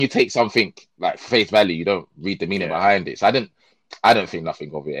you take something like face value, you don't read the meaning behind it. So I don't think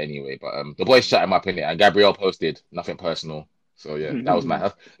nothing of it anyway. But the boys shut him up in it, and Gabriel posted nothing personal. So yeah, that was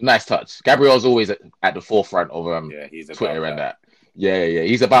nice. Nice touch. Gabriel's always at the forefront of he's Twitter and that. Yeah,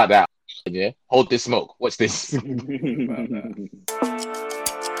 he's about that. Yeah, hold this smoke. Watch this.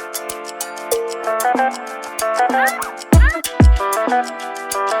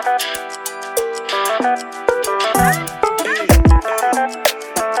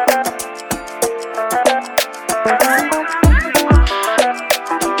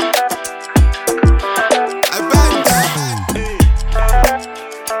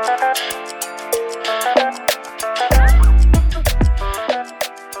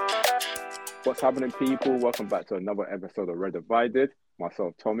 What's happening, people? Welcome back to another episode of Red Divided.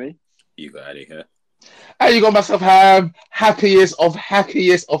 Myself, Tommy. You got Eddie here. And you got myself, Ham. Happiest of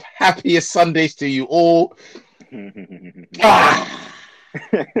Sundays to you all. Good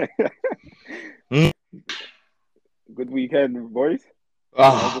weekend, boys.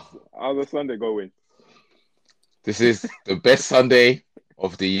 How's the Sunday going? This is the best Sunday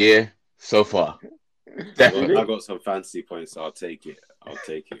of the year so far. Definitely. I got some fancy points, so I'll take it.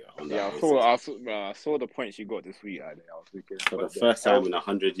 Yeah, I saw the points you got this week. I was thinking for the first time in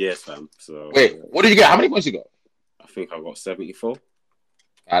 100 years, fam. So wait, what did you get? How many points you got? I think I got 74.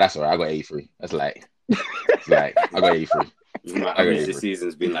 That's all right. I got 83. That's light. I got 83. The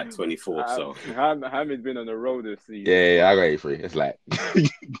season's been like 24. So Hamid's been on the road this season. Yeah, I got 83. It's like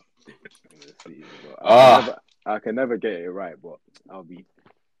I can never get it right, but I'll be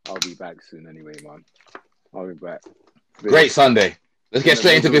back soon anyway, man. I'll be back. Great Sunday. Let's get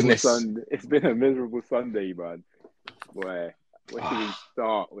straight into business. It's been a miserable Sunday, man. Where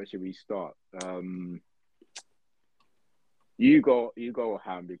should we start? You go,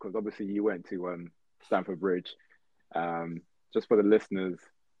 Ham, because obviously you went to Stamford Bridge. Just for the listeners,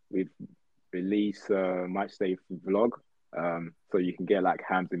 we've released a match day vlog, so you can get like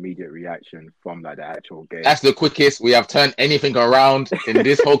Ham's immediate reaction from like the actual game. That's the quickest we have turned anything around in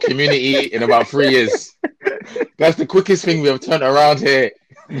this whole community in about 3 years. That's the quickest thing we have turned around here.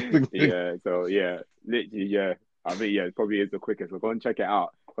 Literally, I mean, it probably is the quickest. We're going to check it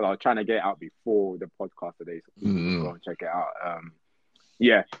out. But I was trying to get it out before the podcast today, so go and check it out.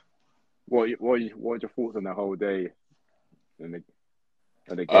 What are your thoughts on the whole day? And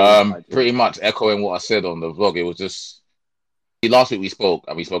the game? Pretty much echoing what I said on the vlog. It was just last week we spoke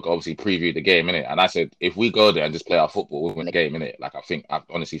obviously previewed the game, innit? And I said if we go there and just play our football, we'll win the game, innit? Like I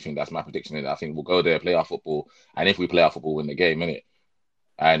honestly think that's my prediction, innit? I think we'll go there, play our football, and if we play our football, win the game, innit?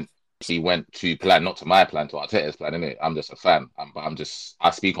 And he went to plan, not to my plan, to Arteta's plan, innit? I'm just a fan, but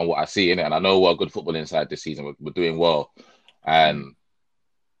I speak on what I see, innit? And I know we're good football inside this season. We're doing well, and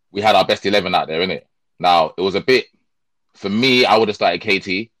we had our best 11 out there, innit? Now it was a bit. For me, I would have started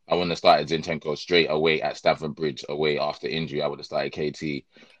KT. I wouldn't have started Zinchenko straight away at Stamford Bridge away after injury. I would have started KT.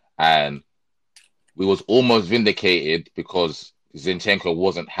 And we was almost vindicated because Zinchenko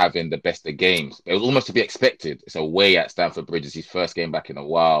wasn't having the best of games. It was almost to be expected. It's away at Stamford Bridge. It's his first game back in a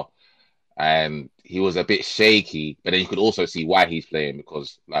while. And he was a bit shaky. But then you could also see why he's playing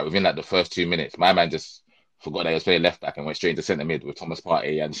because like within like the first 2 minutes, my man just forgot that he was playing left back and went straight into centre mid with Thomas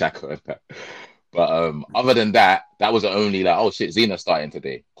Partey and Xhaka and that. But other than that, that was only like, oh shit, Zena's starting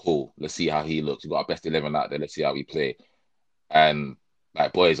today. Cool. Let's see how he looks. We've got our best 11 out there. Let's see how we play. And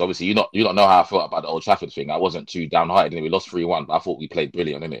like, boys, obviously you don't know how I felt about the Old Trafford thing. I wasn't too downhearted. We lost 3-1, but I thought we played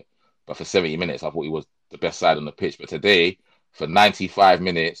brilliant, innit? But for 70 minutes, I thought he was the best side on the pitch. But today, for 95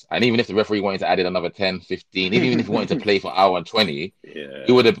 minutes, and even if the referee wanted to add in another 10, 15, even if he wanted to play for an hour and 20, he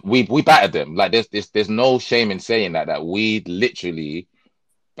would have. We battered them. Like there's no shame in saying that we literally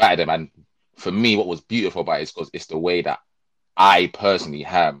battered them. And for me, what was beautiful about it is because it's the way that I personally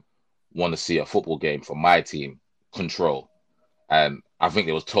want to see a football game from my team control. And I think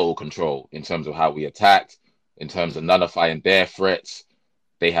there was total control in terms of how we attacked, in terms of nullifying their threats.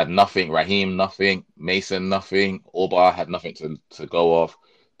 They had nothing. Raheem, nothing. Mason, nothing. Orba had nothing to go off.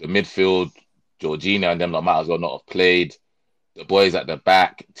 The midfield, Jorginho and them might as well not have played. The boys at the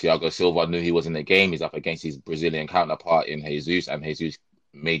back, Thiago Silva knew he was in the game. He's up against his Brazilian counterpart in Jesus, and Jesus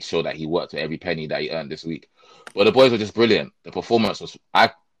made sure that he worked for every penny that he earned this week. But the boys were just brilliant. The performance was,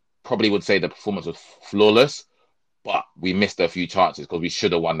 I probably would say the performance was flawless, but we missed a few chances because we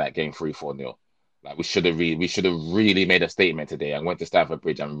should have won that game 3-4-0. Like we should have really made a statement today and went to Stamford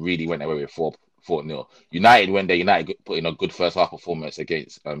Bridge and really went away with 4-0. United went there. United put in a good first half performance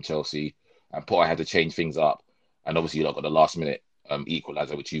against Chelsea, and Potter had to change things up. And obviously, you got the last minute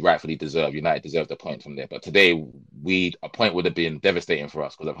equaliser, which you rightfully deserve. United deserved a point from there. But today, a point would have been devastating for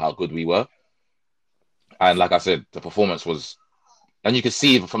us because of how good we were. And like I said, the performance was And you could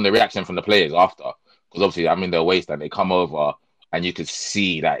see from the reaction from the players after, because obviously I'm in their waist and they come over and you could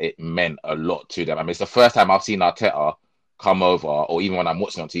see that it meant a lot to them. I mean, it's the first time I've seen Arteta come over, or even when I'm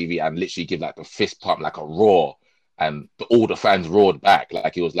watching on TV and literally give like the fist pump, like a roar, and all the fans roared back.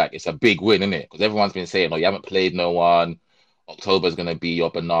 Like it was like, it's a big win, isn't it? Because everyone's been saying, oh, you haven't played no one. October's going to be your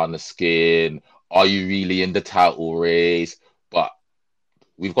banana skin. Are you really in the title race? But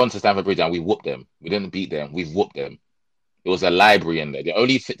we've gone to Stamford Bridge and we whooped them. We didn't beat them. We've whooped them. It was a library in there. The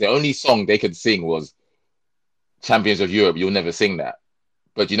only song they could sing was Champions of Europe. You'll never sing that.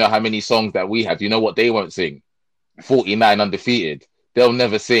 But you know how many songs that we have? Do you know what they won't sing? 49 undefeated. They'll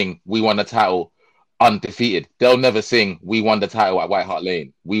never sing We won the title undefeated. They'll never sing We won the title at White Hart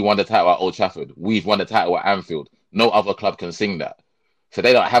Lane. We won the title at Old Trafford. We've won the title at Anfield. No other club can sing that. So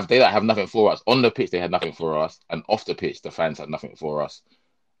they don't have nothing for us. On the pitch, they had nothing for us. And off the pitch, the fans had nothing for us.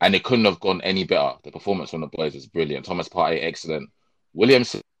 And it couldn't have gone any better. The performance from the boys was brilliant. Thomas Partey, excellent. William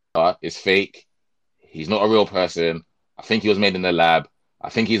is fake. He's not a real person. I think he was made in the lab. I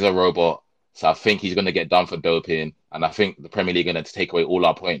think he's a robot. So I think he's going to get done for doping. And I think the Premier League are going to take away all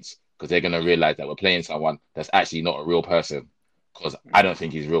our points because they're going to realize that we're playing someone that's actually not a real person, because I don't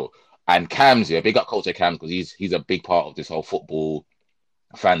think he's real. And Cams, yeah, big up culture Cams, because he's a big part of this whole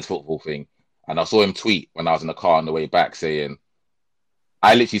fans football thing. And I saw him tweet when I was in the car on the way back saying,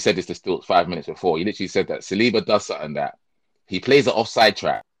 I literally said this to Stilts 5 minutes before. He literally said that Saliba does something that he plays an offside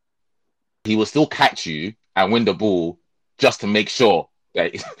trap. He will still catch you and win the ball just to make sure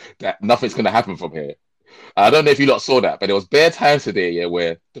that, that nothing's going to happen from here. I don't know if you lot saw that, but there was bare times today, yeah,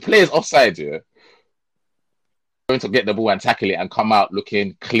 where the player's offside, yeah, going to get the ball and tackle it and come out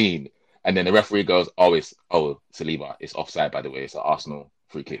looking clean. And then the referee goes, Saliba, it's offside, by the way. It's an Arsenal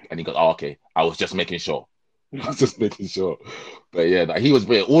free kick. And he goes, okay, I was just making sure. I was just making sure. But yeah, he was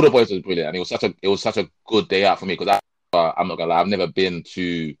brilliant. All the boys was brilliant. And it was such a good day out for me, because I'm not going to lie, I've been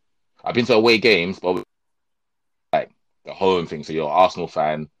to away games, but like the home thing. So you're an Arsenal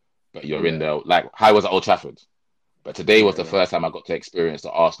fan, but you're in there. Like, I was at Old Trafford. But today was the first time I got to experience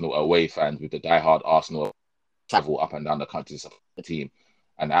the Arsenal away fans with the diehard Arsenal travel up and down the country to the team.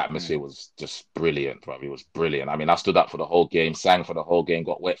 And the atmosphere was just brilliant, bro. It was brilliant. I mean, I stood up for the whole game, sang for the whole game,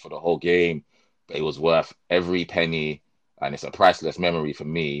 got wet for the whole game. But it was worth every penny. And it's a priceless memory for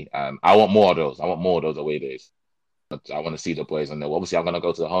me. And I want more of those. I want more of those away days. I want to see the boys on there. Obviously, I'm going to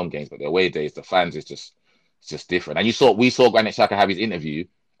go to the home games, but the away days, the fans, it's just different. And we saw Granit Xhaka have his interview.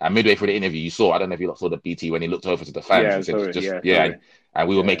 And midway through the interview, I don't know if you saw the BT when he looked over to the fans. And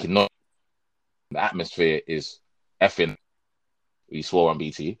we were making noise. The atmosphere is effing. We swore on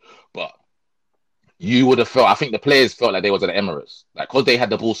BT, but you would have felt. I think the players felt like they was at the Emirates, like because they had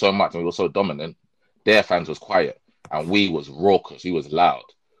the ball so much and we were so dominant. Their fans was quiet, and we was raucous. We was loud.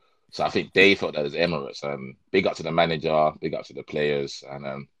 So I think they felt that as Emirates. And big up to the manager, big up to the players,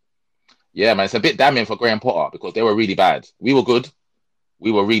 and yeah, man, it's a bit damning for Graham Potter because they were really bad. We were good,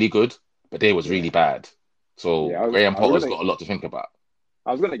 we were really good, but they was really bad. So Graham Potter's got a lot to think about.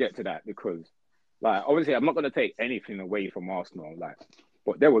 I was going to get to that because, like, obviously, I'm not going to take anything away from Arsenal, like,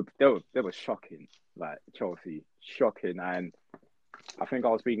 but they were shocking, like Chelsea, shocking. And I think I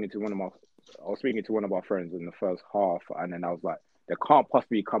was speaking to one of our friends in the first half, and then I was like, they can't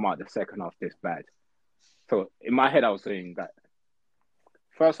possibly come out the second half this bad. So in my head, I was saying that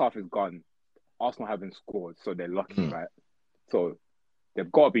first half is gone. Arsenal haven't scored, so they're lucky, right? So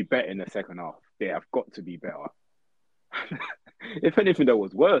they've got to be better in the second half. They have got to be better. If anything, that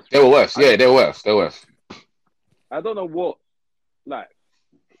was worse. They were worse. Yeah, they were worse. They were worse. I don't know what, like,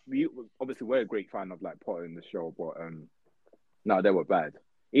 we're a great fan of like Potter in the show, but no, they were bad.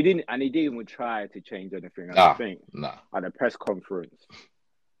 He didn't even try to change anything. And I think at the press conference,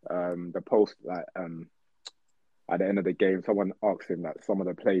 the post at the end of the game, someone asked him that some of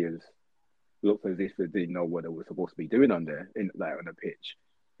the players looked as if they didn't know what they were supposed to be doing on the pitch.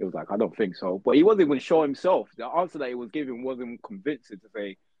 He was like, I don't think so. But he wasn't even sure himself. The answer that he was giving wasn't convincing to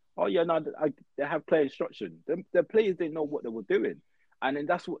say, oh, yeah, no, they have player instruction. The players didn't know what they were doing. And then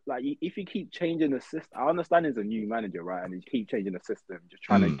that's what, like, if you keep changing the system, I understand he's a new manager, right? And you keep changing the system, just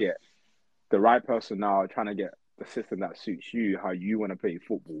trying to get the right personnel, trying to get the system that suits you, how you want to play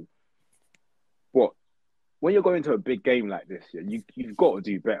football. But when you're going to a big game like this, you've got to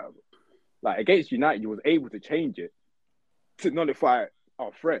do better. Like, against United, you was able to change it to nullify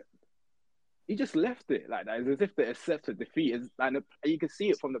our threat. He just left it like that. It's as if they accepted defeat. And you can see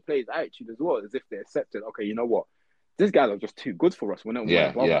it from the players' attitude as well, as if they accepted, okay, you know what? These guys are just too good for us. We're not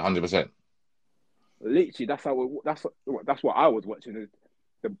 100%. Literally, that's what I was watching.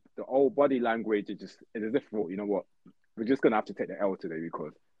 The old body language is as if, well, you know what? We're just gonna have to take the L today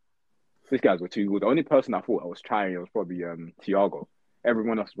because these guys were too good. The only person I thought I was trying was probably Thiago.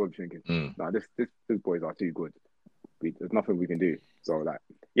 Everyone else was probably thinking, nah, these boys are too good. There's nothing we can do. So like,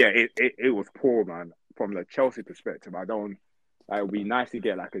 yeah, it was poor, man. From the Chelsea perspective, it would be nice to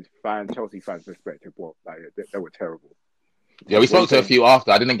get like a Chelsea fans perspective, but like they were terrible. Yeah, we spoke to a few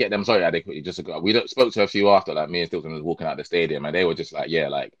after. I didn't get them. Sorry, adequately. We spoke to a few after. Like me and Stilton was walking out the stadium, and they were just like, "Yeah,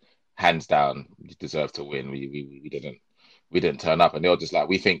 like hands down, you deserve to win. We didn't turn up." And they were just like,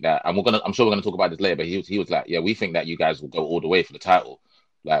 "We think that," and I'm sure we're gonna talk about this later. But he was like, "Yeah, we think that you guys will go all the way for the title."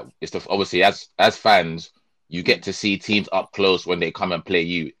 Like it's obviously as fans, you get to see teams up close when they come and play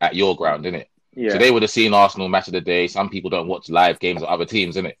you at your ground, innit? Yeah. So they would have seen Arsenal match of the day. Some people don't watch live games of other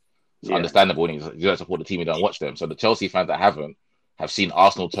teams, innit? It's understandable. You don't support the team, you don't watch them. So the Chelsea fans that have seen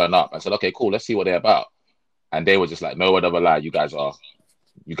Arsenal turn up and said, "Okay, cool, let's see what they're about." And they were just like, "No word of a lie, you guys are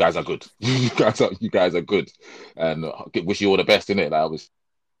good. you guys are good." And wish you all the best, innit? Like I was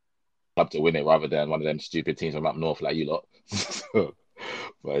club to win it rather than one of them stupid teams from up north like you lot.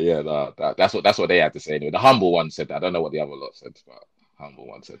 But yeah, that's what they had to say. Anyway, the humble one said that. I don't know what the other lot said, but humble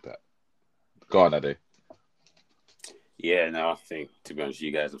one said that. Go on, Ade. Yeah, no, I think, to be honest,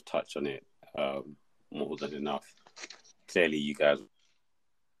 you guys have touched on it more than enough. Clearly, you guys...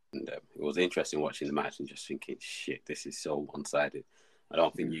 And, it was interesting watching the match and just thinking, shit, this is so one-sided. I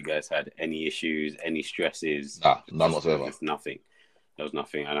don't think you guys had any issues, any stresses. Nah, none whatsoever. Just nothing. There was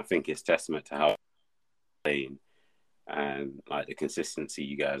nothing. And I think it's testament to how playing and like the consistency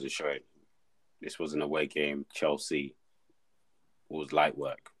you guys are showing. This was an away game. Chelsea was light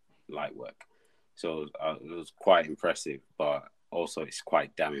work. So it was quite impressive, but also it's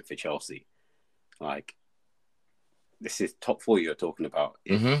quite damning for Chelsea. Like, this is top four you're talking about.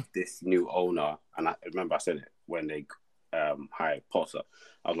 If this new owner, and I remember I said it when they hired Potter,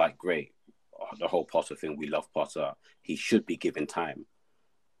 I was like, great, the whole Potter thing, we love Potter. He should be given time.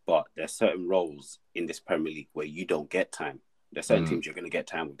 But there's certain roles in this Premier League where you don't get time. There's certain teams you're going to get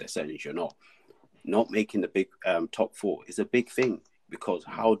time with, there's certain teams you're not. Not making the big top four is a big thing, because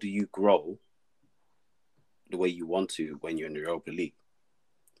how do you grow the way you want to when you're in the Europa League?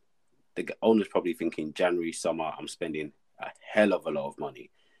 The owner's probably thinking January, summer, I'm spending a hell of a lot of money.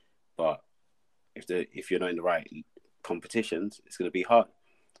 But if you're not in the right competitions, it's going to be hard.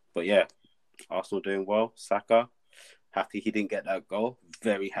 But yeah, Arsenal doing well. Saka, happy he didn't get that goal.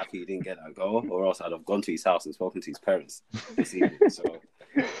 Very happy he didn't get that goal, or else I'd have gone to his house and spoken to his parents this evening. So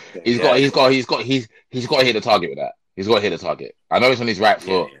he's got to hit the target with that. He's got to hit the target. I know it's on his right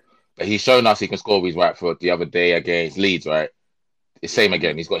foot, but he's shown us he can score with his right foot the other day against Leeds, right? It's same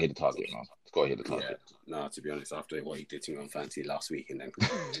again. He's got to hit the target, man. He's got to hit the target. Yeah. No, to be honest, after what he did to me on Fantasy last week, and then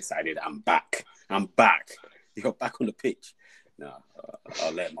decided I'm back. You're back on the pitch. No,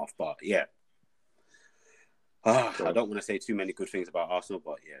 I'll let him off. But yeah, I don't want to say too many good things about Arsenal,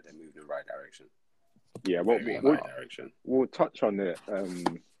 but yeah, they're moving in the right direction. Yeah, we'll touch on it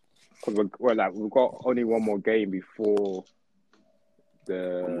because we've got only one more game before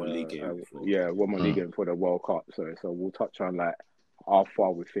one more league game before the World Cup. So we'll touch on like how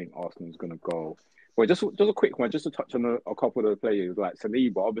far we think Arsenal's going to go. But just a quick one, just to touch on a couple of the players, like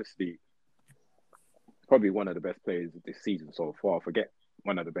Saliba, obviously probably one of the best players this season so far. Forget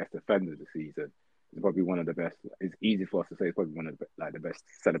one of the best defenders this season. He's probably one of the best. It's easy for us to say he's probably one of the best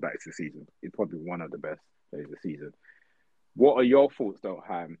centre-backs this season. He's probably one of the best players this season. What are your thoughts, though,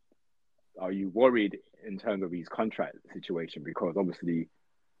 Ham? Are you worried in terms of his contract situation? Because obviously,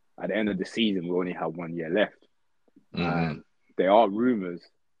 at the end of the season, we only have 1 year left. And there are rumours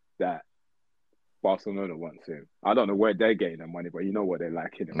that Barcelona wants him. I don't know where they're getting their money, but you know what they're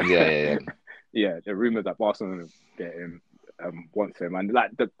like. Yeah. Yeah, the rumours that Barcelona get him, wants him. And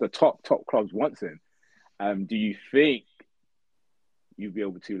like the top clubs wants him. Do you think you'll be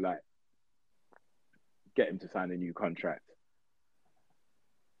able to like get him to sign a new contract?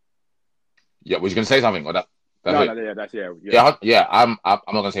 Yeah, was you going to say something? Or that? Yeah. I'm not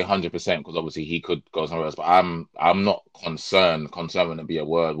going to say 100% because obviously he could go somewhere else, but I'm not concerned. Concern wouldn't be a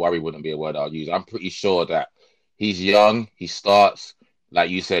word. Worry wouldn't be a word I'll use. I'm pretty sure that he's young. He starts, like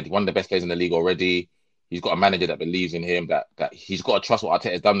you said, one of the best players in the league already. He's got a manager that believes in him. That he's got to trust what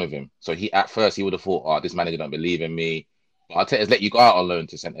Arteta's done with him. So at first he would have thought, this manager don't believe in me. But Arteta's let you go out on loan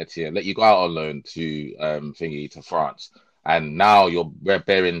to Saint Etienne, let you go out on loan to France. And now we're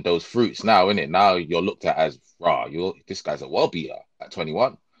bearing those fruits now, innit? Now you're looked at as, this guy's a world beater at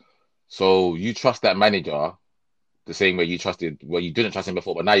 21. So you trust that manager the same way you didn't trust him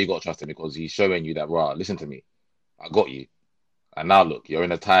before, but now you got to trust him because he's showing you that, listen to me, I got you. And now look, you're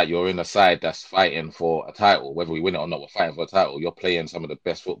in a side that's fighting for a title, whether we win it or not, we're fighting for a title. You're playing some of the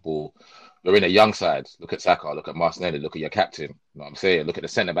best football You're in a young side. Look at Saka, look at Martinelli, look at your captain. You know what I'm saying? Look at the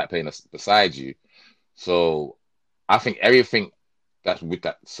centre back playing beside you. So I think everything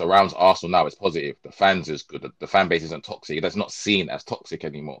that surrounds Arsenal now is positive. The fans is good. The fan base isn't toxic. That's not seen as toxic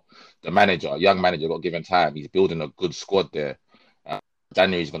anymore. The manager, young manager, got given time. He's building a good squad there.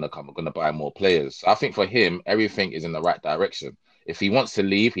 January's gonna come. We're gonna buy more players. So I think for him, everything is in the right direction. If he wants to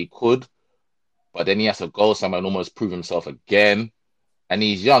leave, he could, but then he has to go somewhere and almost prove himself again. And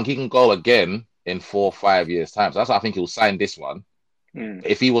he's young. He can go again in 4 or 5 years' time. So that's why I think he'll sign this one.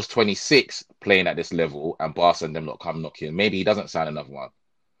 If he was 26 playing at this level and Barca and them not come knocking, maybe he doesn't sign another one.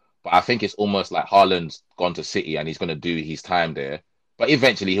 But I think it's almost like Haaland's gone to City and he's going to do his time there. But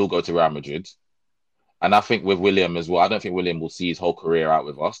eventually he'll go to Real Madrid. And I think with William as well, I don't think William will see his whole career out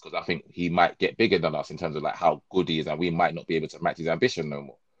with us because I think he might get bigger than us in terms of like how good he is and we might not be able to match his ambition no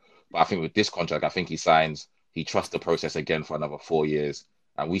more. But I think with this contract, I think he trusts the process again for another 4 years.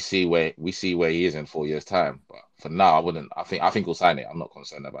 And we see where he is in 4 years' time. But for now, I wouldn't. I think he'll sign it. I'm not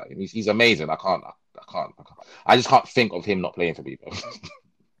concerned about him. He's amazing. I just can't think of him not playing for people.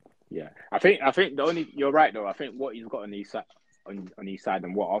 Yeah, I think the only you're right though. I think what he's got on his side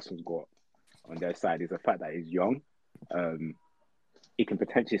and what Arsenal's got on their side is the fact that he's young. He can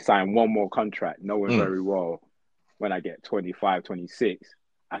potentially sign one more contract, knowing very well when I get 25, 26,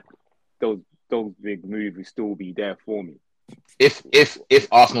 those big moves will still be there for me. If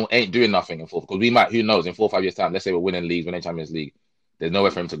Arsenal ain't doing nothing in fourth, because we might, who knows, in 4 or 5 years' time, let's say we're winning leagues, winning Champions League, there's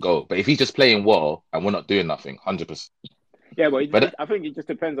nowhere for him to go. But if he's just playing well and we're not doing nothing, 100%. Yeah, but I think it just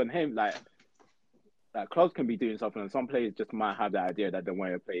depends on him. Like clubs can be doing something, and some players just might have the idea that they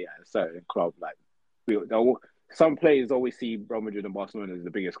want to play at a certain club. Like some players always see Real Madrid and Barcelona as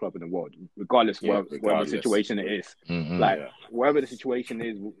the biggest club in the world, regardless whatever the situation it is. Whatever the situation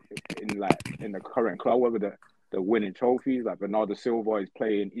is in the current club, whether the winning trophies, like Bernardo Silva is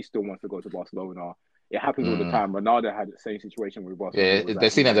playing, he still wants to go to Barcelona. It happens all the time. Ronaldo had the same situation with Barcelona. Yeah, they're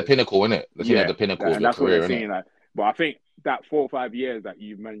seen as a pinnacle, innit? They're seen as the pinnacle of their career, innit? But I think that 4 or 5 years that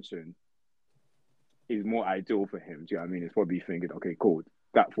you mentioned is more ideal for him. Do you know what I mean? It's probably thinking, okay, cool,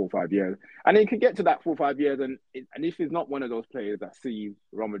 that 4 or 5 years. And then he can get to that 4 or 5 years, and if he's not one of those players that see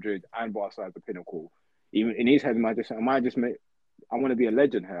Real Madrid and Barca as the pinnacle, even in his head, I want to be a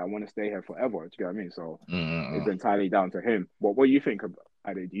legend here. I want to stay here forever. Do you know what I mean? So it's entirely down to him. But what do you think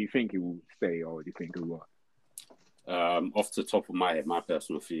about it? Do you think he will stay or do you think he will? Off the top of my head, my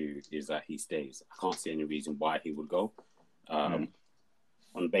personal view is that he stays. I can't see any reason why he would go. On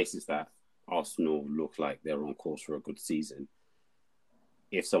the basis that Arsenal look like they're on course for a good season.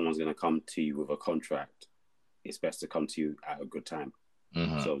 If someone's going to come to you with a contract, it's best to come to you at a good time.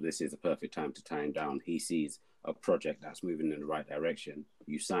 So this is the perfect time to tie him down. He sees a project that's moving in the right direction.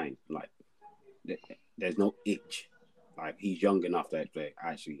 You sign. Like, there's no itch. Like, he's young enough that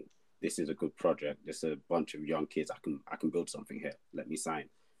actually, this is a good project. There's a bunch of young kids. I can build something here. Let me sign.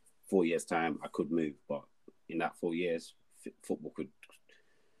 4 years time, I could move, but in that 4 years, football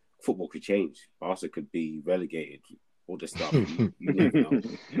could change. Barca could be relegated. All this stuff, you never know.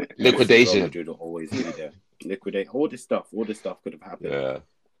 Liquidation. Madrid will always be there. Liquidate. All this stuff could have happened. Yeah.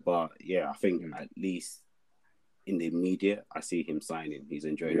 But yeah, I think at least in the immediate, I see him signing. He's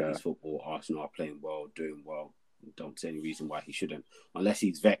enjoying his football. Arsenal are playing well, doing well. Don't see any reason why he shouldn't, unless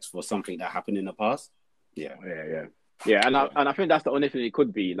he's vexed for something that happened in the past. Yeah. And I think that's the only thing it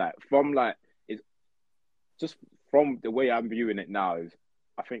could be. It's just from the way I'm viewing it now is,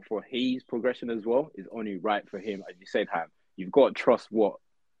 I think for his progression as well is only right for him. As you said, Ham, you've got to trust what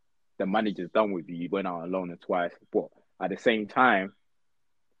the manager's done with you. You went out on loan twice, but at the same time,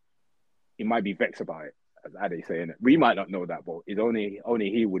 he might be vexed about it, as Ade saying it. We might not know that, but it's only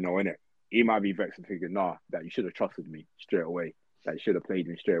he would know, innit? He might be vexed and thinking, that you should have trusted me straight away. That you should have played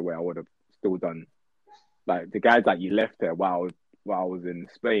me straight away. I would have still done. Like the guys that you left there while I was in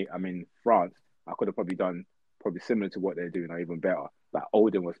France, I could have probably done similar to what they're doing or even better. Like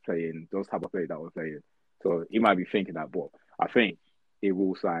Odin was playing, those type of players that were playing. So he might be thinking that, but I think he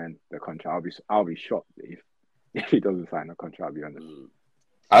will sign the contract. I'll be shocked if he doesn't sign the contract, I'll be honest.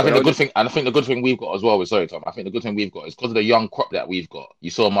 I think the good thing we've got as well, sorry Tom, I think the good thing we've got is because of the young crop that we've got. You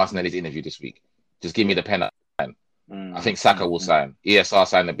saw Martinelli's interview this week. Just give me the pen. I think Saka will sign. ESR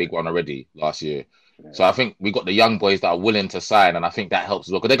signed a big one already last year. So I think we got the young boys that are willing to sign, and I think that helps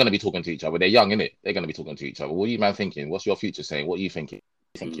as well because they're going to be talking to each other. They're young, innit? They're going to be talking to each other. What are you, man, thinking? What's your future saying? What are you thinking?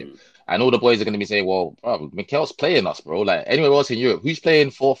 And all the boys are going to be saying, well, bro, Mikel's playing us, bro. Like anywhere else in Europe, who's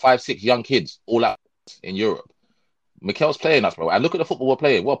playing 4, 5, 6 young kids all out in Europe? Mikel's playing us, bro. And look at the football we're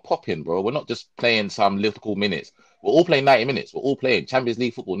playing. We're popping, bro. We're not just playing some little minutes. We're all playing 90 minutes. We're all playing Champions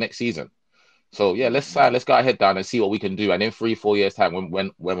League football next season. So yeah, let's sign. Let's go ahead down and see what we can do. And in 3, 4 years time,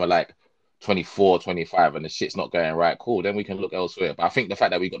 when we're like 24, 25, and the shit's not going right, cool, then we can look elsewhere. But I think the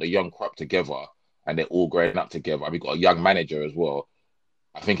fact that we got the young crop together and they're all growing up together, and we got a young manager as well,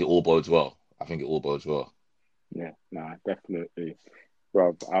 I think it all bodes well. Yeah, nah, definitely.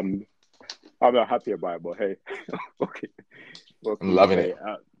 Bro, I'm not happy about it, but hey, okay. I'm loving it.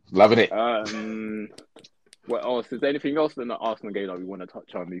 Loving it. What else? Is there anything else in the Arsenal game that we want to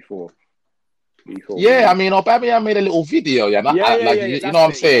touch on before? Yeah, I mean, Aubameyang made a little video. Yeah, you know what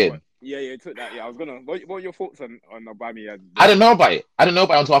I'm saying? Yeah, took that. Yeah, I was gonna. What are your thoughts on Aubameyang? I didn't know about it.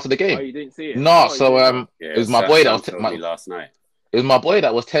 until after the game. Oh, you didn't see it? No, it was my boy that was telling me last night. It was my boy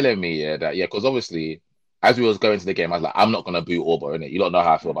that was telling me because obviously as we was going to the game, I was like, I'm not gonna boo Auba, innit? You don't know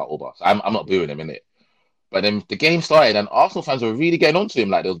how I feel about Auba, so I'm not booing him, innit? But then the game started, and Arsenal fans were really getting onto him.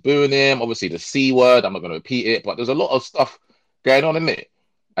 Like, they was booing him. Obviously, the C word. I'm not gonna repeat it, but there's a lot of stuff going on, innit?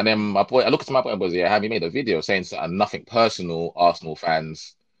 And then I looked at my boy and was, have you made a video saying something, nothing personal, Arsenal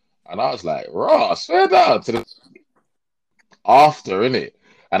fans? And I was like, Ross, swear down to the after, innit?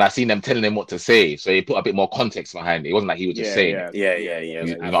 And I seen them telling him what to say, so he put a bit more context behind it. It wasn't like he was just saying it. Yeah.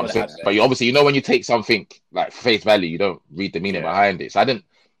 You know what I'm saying? But you know, when you take something like face value, you don't read the meaning behind it. So I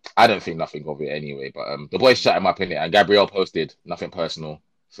don't think nothing of it anyway. But the boys shut him up in it, and Gabriel posted nothing personal.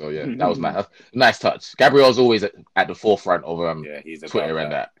 So yeah, that was nice. Nice touch. Gabriel's always at the forefront of he's Twitter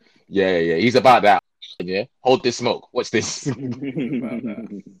and that. Yeah. He's about that. Yeah, hold this smoke. What's this?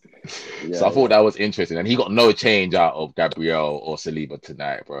 So I thought that was interesting, and he got no change out of Gabriel or Saliba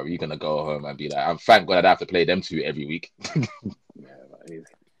tonight, bro. You're gonna go home and be like, I'm thank God I have to play them two every week.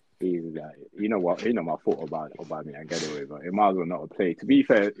 He's like, you know what? You know my thought about me and get away, but it might as well not play. To be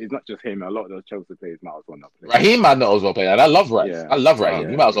fair, it's not just him. A lot of those Chelsea players might as well not play. Raheem might not as well play, and I love Raheem. Yeah. I love Raheem.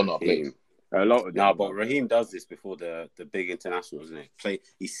 He might as well not play. But Raheem does this before the big internationals, isn't it?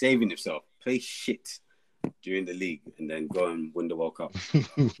 He's saving himself. Play shit during the league and then go and win the World Cup.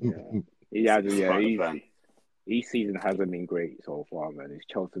 His season hasn't been great so far, man. His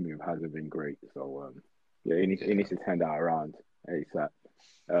Chelsea move hasn't been great, so he needs to turn that around ASAP.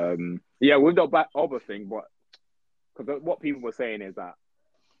 With the Auba thing, but because what people were saying is that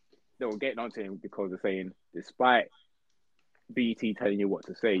they were getting onto him because they're saying, despite BT telling you what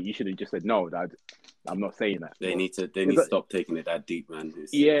to say, you should have just said no. That I'm not saying that. They need to stop taking it that deep, man.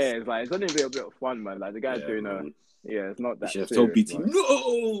 It's like it's only a bit of fun, man. Like the guy's doing it's not that. You should have told BT,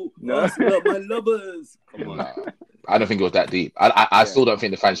 no, not my lovers. Come on. I don't think it was that deep. I still don't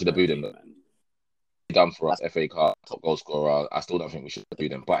think the fans should have booed him. Though. Done for us, FA Cup, top goal scorer. I still don't think we should do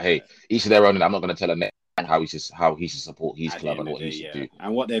them. But hey, each of their own, and I'm not going to tell him how he should support his club and what he should do,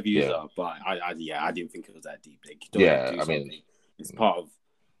 and what their views are. But I didn't think it was that deep. I mean, it's part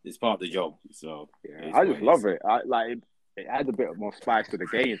of the job. So I just love it. It adds a bit more spice to the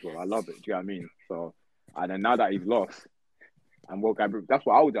game, bro. I love it. Do you know what I mean? So, and then now that he's lost, and that's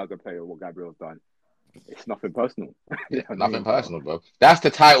what I would do as a player. What Gabriel's done. It's nothing personal. Nothing personal, bro. That's the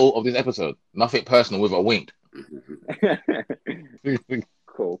title of this episode. Nothing personal with a wink.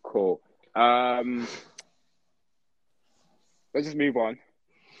 Cool. Let's just move on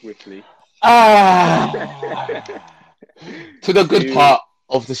swiftly. To the good part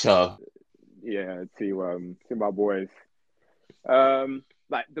of the show. Yeah, to my boys.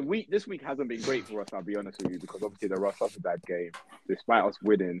 This week hasn't been great for us, I'll be honest with you, because obviously the Ross suffered that game. Despite us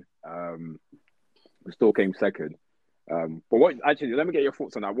winning, we still came second. But let me get your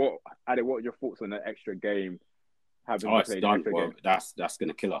thoughts on that. What are your thoughts on the extra game? It's done. Well, that's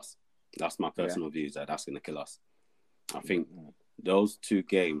gonna kill us. That's my personal views. That's gonna kill us. I think those two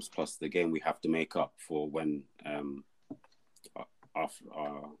games plus the game we have to make up for when our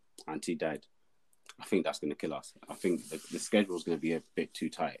auntie died. I think that's gonna kill us. I think the schedule is gonna be a bit too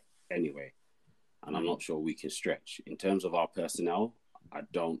tight anyway, and I'm not sure we can stretch in terms of our personnel. I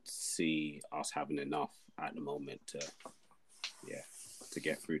don't see us having enough at the moment to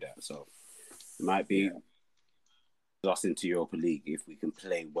get through that. So it might be us into Europa League if we can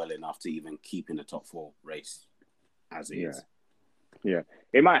play well enough to even keep in the top 4 race as it is. Yeah,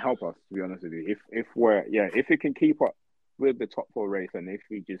 it might help us, to be honest with you. If we can keep up with the top 4 race, and if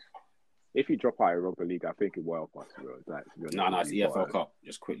we drop out of Europa League, I think it will help us. It's the EFL Cup.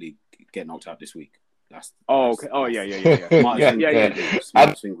 Just quickly get knocked out this week. Okay. Oh yeah.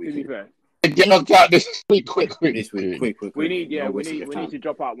 Smartest thing we do. Get knocked out this week, quick. This week, quick. We need to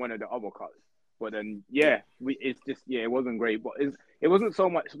drop out one of the other cups. But then, it wasn't great. But it wasn't so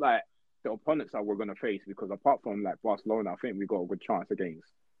much like the opponents that we're going to face, because apart from like Barcelona, I think we got a good chance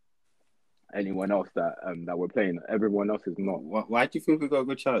against anyone else that we're playing. Everyone else is not. Why do you think we got a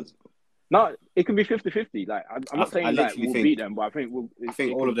good chance? No, it can be 50-50. Like I'm not saying that we'll beat them, but I think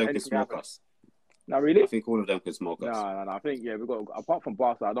all of them can smoke us. Not really. I think all of them can smoke us. No. I think we got apart from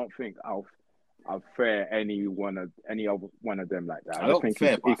Barca. I don't think I'll fare any other one of them like that. I don't think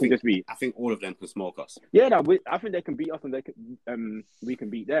it can just be. I think all of them can smoke us. Yeah, no, I think they can beat us, and we can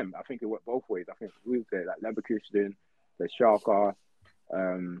beat them. I think it worked both ways. I think we would say like Leverkusen, the Schalke,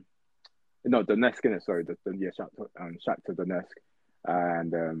 Donetsk, sorry, Shakhtar Donetsk,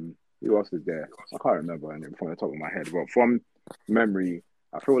 and who else is there? I can't remember from the top of my head, but from memory,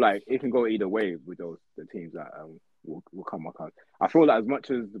 I feel like it can go either way with the teams that will come up. I feel like as much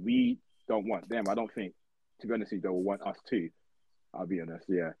as we don't want them, I don't think, to be honest, they will want us too. I'll be honest,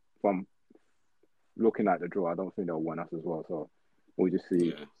 yeah. From looking at the draw, I don't think they'll want us as well. So we'll just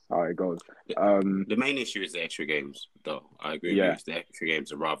see how it goes. The main issue is the extra games, though. I agree with you. It's the extra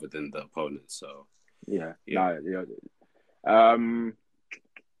games rather than the opponents. So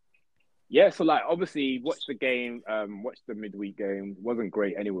so like obviously watch the game, watch the midweek game. It wasn't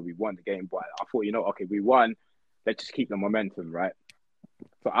great anyway. We won the game, but I thought, okay, we won. Let's just keep the momentum, right?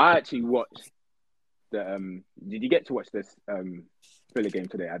 So I actually watched the did you get to watch this Villa game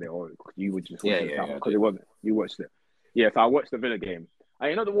today, Ade, or you would just watch it because it wasn't you watched it? Yeah, so I watched the Villa game.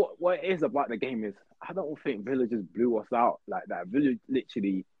 And what it is about the game is I don't think Villa just blew us out like that. Villa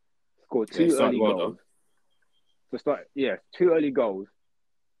literally scored two early goals. Two early goals.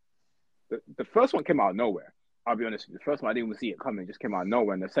 The first one came out of nowhere. I'll be honest with you. The first one I didn't even see it coming. It just came out of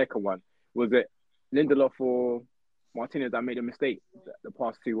nowhere. And the second one was it Lindelof or Martinez that made a mistake. The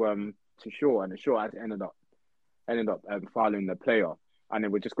pass to Shaw, and the Shaw ended up fouling the player, and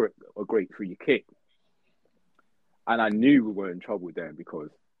it was just a great free kick. And I knew we were in trouble then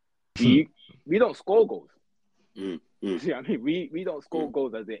because we don't score goals. See what I mean? We don't score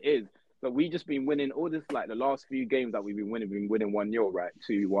goals as it is. But we just been winning all this, like the last few games that we've been winning 1-0, right?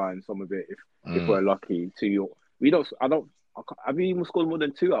 2-1, some of it if we're lucky. 2. Have we even scored more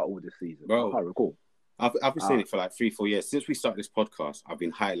than 2 out of this season? Bro, I can't recall. I've been saying it for like 3-4 years. Since we started this podcast, I've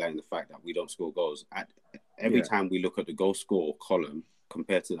been highlighting the fact that we don't score goals. Every time we look at the goal score column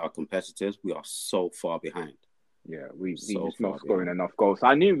compared to our competitors, we are so far behind. Yeah, we just not scoring enough goals. So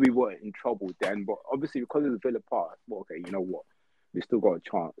I knew we were in trouble then, but obviously because of the Villa part, well, okay, you know what? We still got a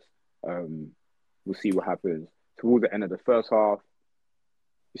chance. We'll see what happens. Towards the end of the first half,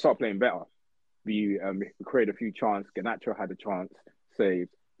 we start playing better. We created a few chances. Garnacho had a chance saved.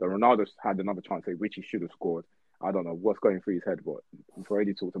 The Ronaldo had another chance saved, which he should have scored. I don't know what's going through his head, but we've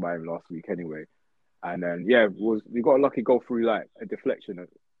already talked about him last week anyway. And then we got a lucky goal through like a deflection.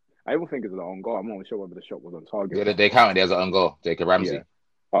 I even think it's an own goal. I'm not sure whether the shot was on target. Yeah, they counted it as an own goal. Jacob Ramsey. Yeah.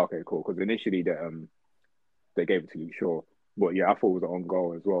 Oh, okay, cool. Because initially they gave it to Luke Shaw, but I thought it was an own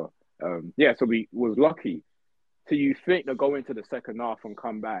goal as well. So we was lucky. So you think they'll go into the second half and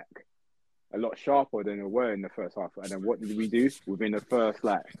come back a lot sharper than they were in the first half. And then what did we do? Within the first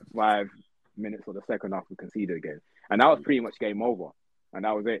 5 minutes of the second half, we conceded again. And that was pretty much game over. And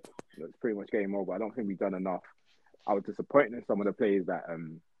that was it. It was pretty much game over. I don't think we've done enough. I was disappointed in some of the players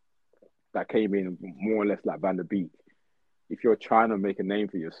that came in more or less like Van der Beek. If you're trying to make a name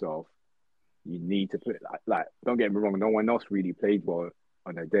for yourself, you need to put don't get me wrong, no one else really played well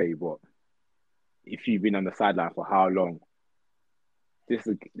on a day, but if you've been on the sideline for how long, this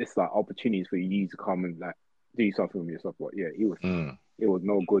is like opportunities for you to come and like do something with yourself. But yeah, it was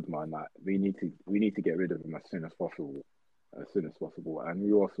no good, man. Like we need to get rid of him as soon as possible. And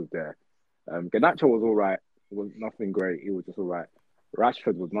who else was there? Garnacho was all right. It was nothing great. He was just all right.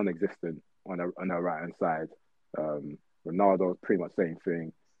 Rashford was non-existent on the right hand side. Ronaldo was pretty much same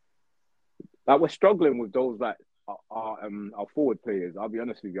thing. Like we're struggling with those our forward players. I'll be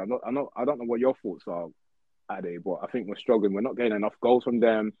honest with you. I don't know what your thoughts are, Ade, but I think we're struggling. We're not getting enough goals from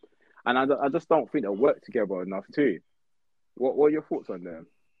them, and I just don't think they'll work together enough too. What are your thoughts on them?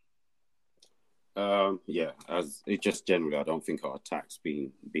 As it just generally, I don't think our attack's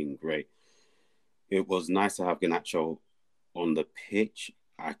been great. It was nice to have Garnacho on the pitch.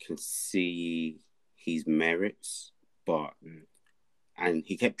 I can see his merits, and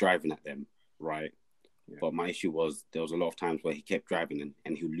he kept driving at them, right? Yeah. But my issue was there was a lot of times where he kept driving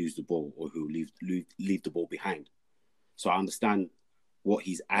and he'll lose the ball or he'll leave the ball behind. So I understand what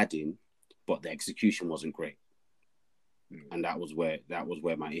he's adding, but the execution wasn't great. And that was where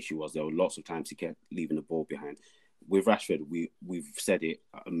my issue was. There were lots of times he kept leaving the ball behind. With Rashford, we've said it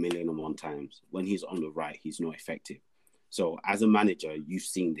 1,000,001 times. When he's on the right, he's not effective. So as a manager, you've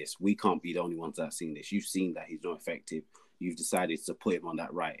seen this. We can't be the only ones that have seen this. You've seen that he's not effective. You've decided to put him on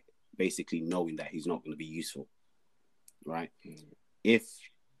that right, basically knowing that he's not going to be useful, right? If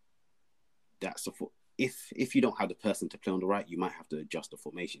you don't have the person to play on the right, you might have to adjust the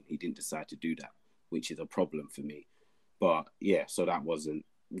formation. He didn't decide to do that, which is a problem for me. But yeah, so that wasn't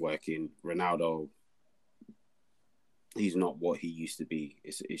working. Ronaldo, he's not what he used to be.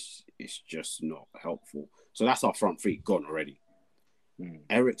 It's just not helpful. So that's our front three gone already.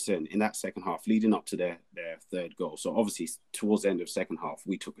 Eriksen in that second half, leading up to their third goal. So obviously towards the end of the second half,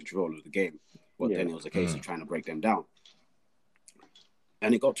 we took control of the game. But then it was a case of trying to break them down.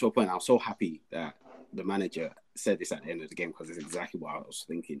 And it got to a point, I was so happy that the manager said this at the end of the game, because it's exactly what I was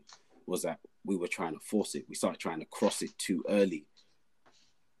thinking, was that we were trying to force it. We started trying to cross it too early.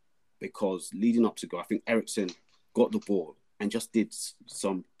 Because leading up to goal, I think Eriksen got the ball and just did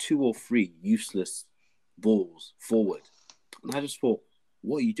some 2 or 3 useless balls forward. And I just thought,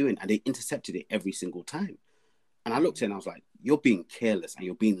 what are you doing? And they intercepted it every single time. And I looked at it and I was like, you're being careless and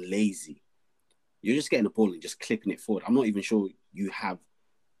you're being lazy. You're just getting the ball and just clipping it forward. I'm not even sure you have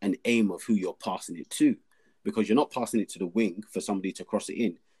an aim of who you're passing it to, because you're not passing it to the wing for somebody to cross it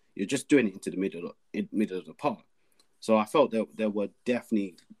in. You're just doing it into the middle of the park. So I felt there were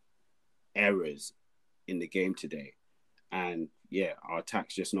definitely errors in the game today. And yeah, our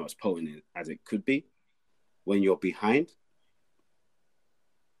attack's just not as potent as it could be when you're behind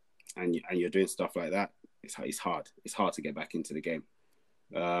and you're doing stuff like that. It's hard. It's hard to get back into the game.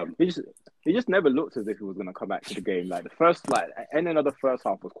 He just never looked as if he was going to come back to the game. Like the first, ending of the first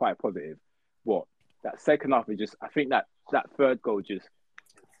half was quite positive, but that second half is just. I think that third goal just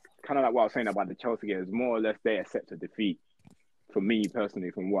kind of like what I was saying about the Chelsea game, is more or less they accept a defeat. For me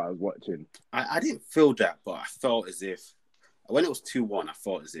personally, from what I was watching, I didn't feel that, but I felt as if when it was 2-1, I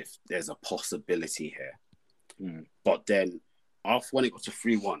felt as if there's a possibility here. But then after when it got to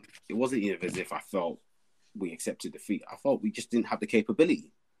 3-1, it wasn't even as if I felt we accepted defeat. I felt we just didn't have the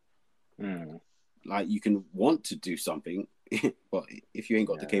capability. Like, you can want to do something, but if you ain't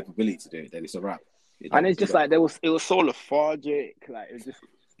got the capability to do it, then it's a wrap. And it's just like it was so lethargic. Like it was just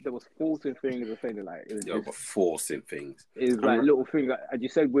there was forcing things. Forcing things. It's like little things. Like, as you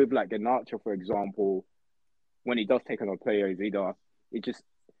said with like Garnacho, for example, when he does take on a player, he's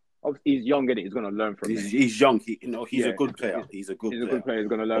young in it. He's going to learn from it. He's young. He's a good player. He's a good player. He's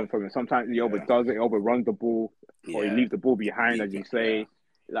going to learn from it. Sometimes he overdoes it, overruns the ball, or he leaves the ball behind, as you say.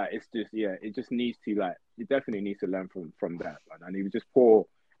 Like it's just it just needs to it definitely needs to learn from that. And he was just poor.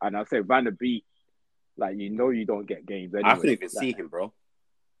 And I say Van der Beek, like you don't get games anyway. I couldn't even see him, bro.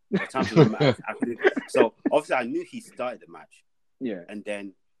 So obviously I knew he started the match. Yeah. And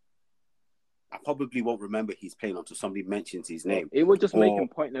then I probably won't remember he's playing until somebody mentions his name. It was just making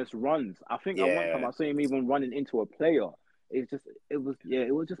pointless runs. I think at one time I saw him even running into a player. It was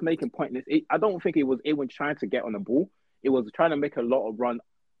just making pointless. I don't think it was even trying to get on the ball. It was trying to make a lot of run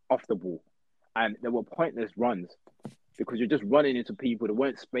off the ball. And there were pointless runs because you're just running into people. There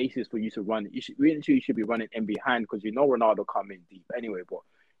weren't spaces for you to run. You should be running in behind because Ronaldo come in deep anyway, but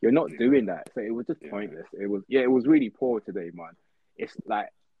you're not doing that. So it was just pointless. It was really poor today, man. It's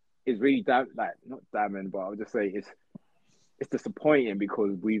really not damning, but I would just say it's disappointing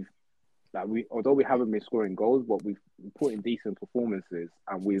because although we haven't been scoring goals, but we've put in decent performances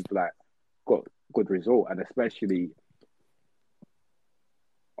and we've got good result, and especially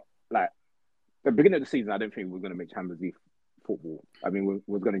the beginning of the season, I don't think we're going to make Champions League football. I mean,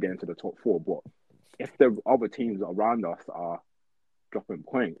 we're going to get into the top 4, but if the other teams around us are dropping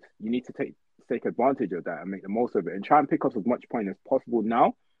points, you need to take advantage of that and make the most of it and try and pick up as much point as possible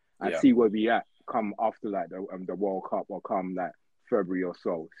now and see where we at come after the World Cup or come February or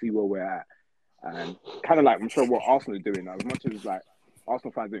so. See where we're at, and kind of I'm sure what Arsenal are doing. As much as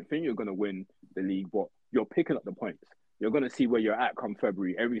Arsenal fans don't think you're going to win the league, but you're picking up the points. You're going to see where you're at come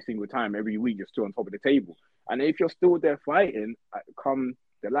February. Every single time, every week, you're still on top of the table. And if you're still there fighting, come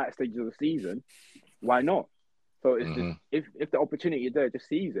the latter stages of the season, why not? So it's just if the opportunity is there, just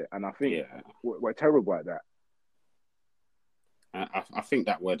seize it. And I think we're terrible at that. I think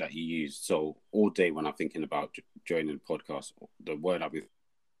that word that you used, so all day when I'm thinking about joining the podcast, the word I've been,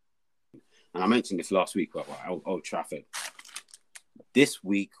 and I mentioned this last week about Old Trafford. This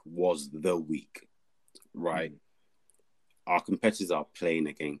week was the week, right? Our competitors are playing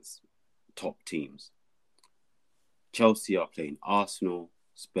against top teams. Chelsea are playing Arsenal.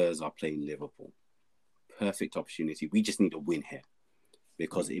 Spurs are playing Liverpool. Perfect opportunity. We just need a win here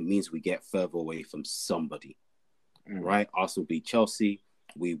because it means we get further away from somebody, right? Arsenal beat Chelsea.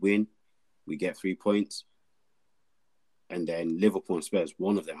 We win. We get 3 points. And then Liverpool and Spurs,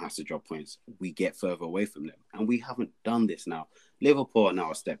 one of them has to drop points. We get further away from them. And we haven't done this now. Liverpool are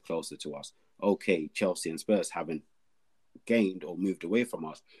now a step closer to us. Okay, Chelsea and Spurs haven't gained or moved away from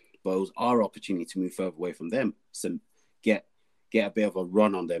us, but it was our opportunity to move further away from them, so get a bit of a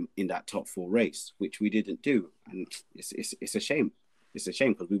run on them in that top 4 race, which we didn't do. And it's a shame. It's a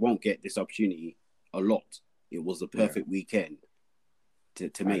shame because we won't get this opportunity a lot. It was the perfect weekend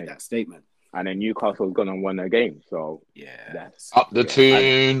to make that statement. and then Newcastle's gonna win a game. So Yeah, that's Up the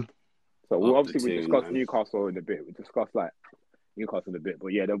tune. So we tune, discussed man. Newcastle in a bit. We discussed like Newcastle in a bit, but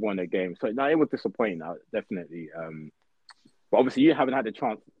yeah, they've won the game. So now it was disappointing, definitely. But obviously you haven't had the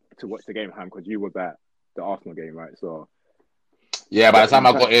chance to watch the game, Ham, because you were at the Arsenal game, right? So Yeah, by the time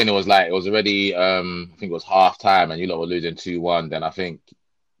I got in, it was already I think it was half time, and you lot were losing 2-1. Then I think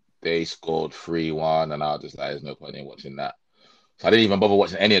they scored 3-1, and I was just like, there's no point in watching that. So I didn't even bother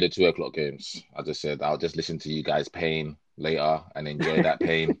watching any of the 2 o'clock games. I just said I'll just listen to you guys' pain later and enjoy that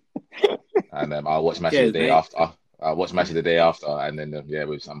pain, and I'll watch match of the day after. I'll watch match of the day after, and then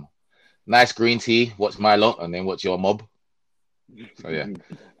with some nice green tea, watch my lot, and then watch your mob. So yeah,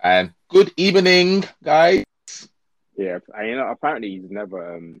 and good evening, guys. Yeah, and apparently he's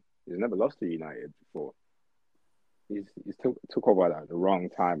never lost to United before. He's took over at the wrong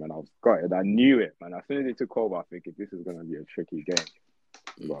time, and I was gutted. I knew it, man. As soon as he took over, I figured this is going to be a tricky game.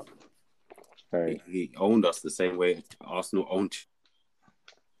 But hey, he owned us the same way Arsenal owned.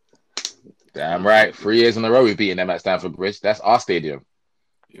 Damn right. 3 years in a row we've beaten them at Stamford Bridge. That's our stadium.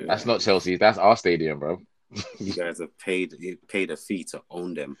 Yeah. That's not Chelsea's. That's our stadium, bro. You guys have paid a fee to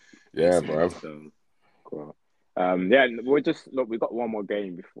own them. Yeah, bro. So, cool. We got one more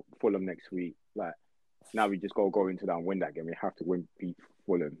game before Fulham next week. Like now we just go into that and win that game. We have to beat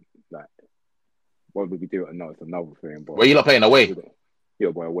Fulham. Like whether we do it or not, it's another thing. But where you not playing away? Yeah,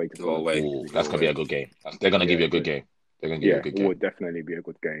 boy, away to go away. Ooh, that's gonna be a good game. They're gonna give you a good game. They're gonna give you a good game. It will definitely be a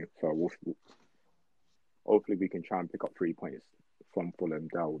good game. So hopefully we can try and pick up 3 points from Fulham.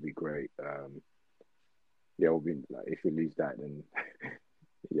 That would be great. It'll be like if we lose that, then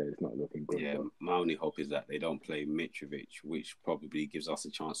yeah, it's not looking good. Yeah, my only hope is that they don't play Mitrovic, which probably gives us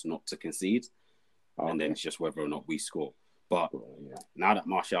a chance not to concede, and then it's just whether or not we score. But now that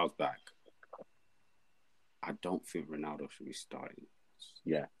Martial's back, I don't think Ronaldo should be starting.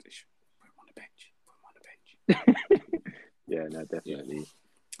 Yeah, they should put him on the bench. Yeah, no, definitely.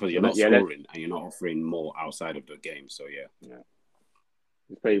 Because you're not scoring and you're not offering more outside of the game. So yeah.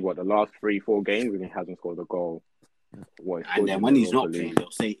 It's probably the last 3-4 games when he hasn't scored a goal. And then when he's not playing, they'll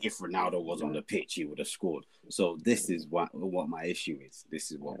say if Ronaldo was on the pitch, he would have scored. So this is what my issue is.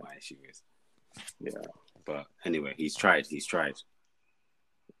 This is what my issue is. Yeah. But anyway, he's tried.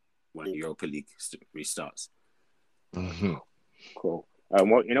 When Europa League restarts. Mm-hmm. Cool.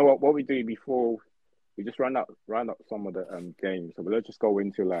 What we do before we just round up some of the games. So let's just go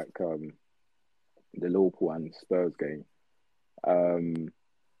into like the Liverpool and Spurs game.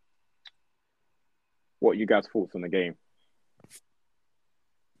 What are you guys' thoughts on the game?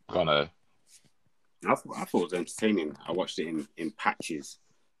 I thought it was entertaining. I watched it in patches.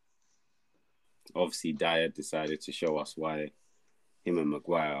 Obviously, Dyer decided to show us why him and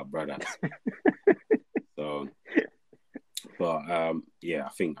Maguire are brothers. So, but I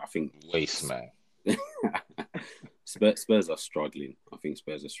think waste, man. Spurs are struggling. I think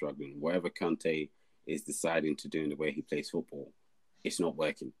Spurs are struggling. Whatever Kante is deciding to do in the way he plays football, it's not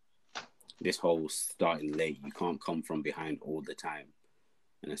working. This whole starting late, you can't come from behind all the time.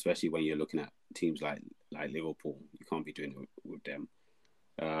 And especially when you're looking at teams like Liverpool, you can't be doing it with them.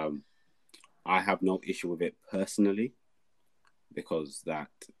 I have no issue with it personally, because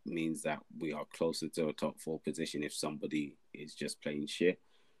that means that we are closer to a top 4 position if somebody is just playing shit.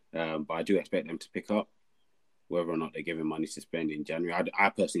 But I do expect them to pick up. Whether or not they're giving money to spend in January, I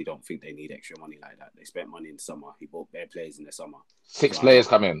personally don't think they need extra money like that. They spent money in the summer. He bought their players in the summer. 6 players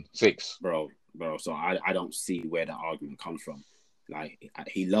come in. 6. Bro. So I don't see where that argument comes from. Like,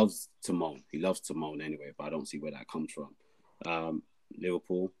 he loves to moan. He loves to moan anyway, but I don't see where that comes from.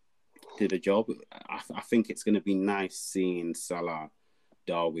 Liverpool did a job. I think it's going to be nice seeing Salah,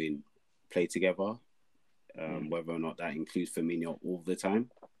 Darwin play together. Whether or not that includes Firmino all the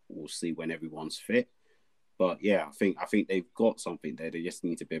time, we'll see when everyone's fit. But yeah, I think they've got something there. They just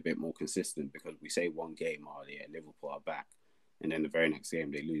need to be a bit more consistent, because we say one game, Liverpool are back, and then the very next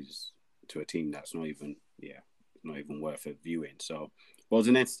game they lose to a team that's not even worth a viewing. So it was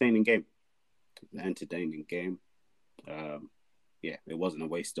an entertaining game. It wasn't a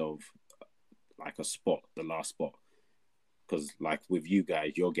waste of like a spot, the last spot, because like with you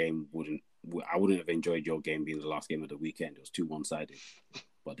guys, your game I wouldn't have enjoyed your game being the last game of the weekend. It was too one-sided.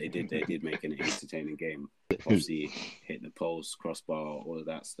 But they did make an entertaining game. Obviously, hit the post, crossbar, all of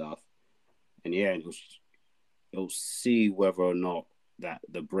that stuff. And yeah, it'll see whether or not that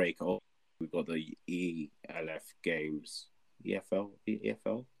the break. We've got the ELF games, EFL.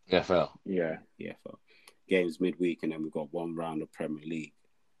 Yeah, EFL games midweek, and then we've got one round of Premier League.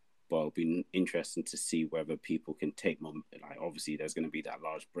 But it'll be interesting to see whether people can take more. Like, obviously, there's going to be that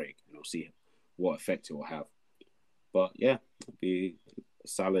large break, and we'll see what effect it will have. But yeah, it'll be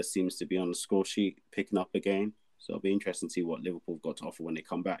Salah seems to be on the score sheet, picking up again. So it'll be interesting to see what Liverpool have got to offer when they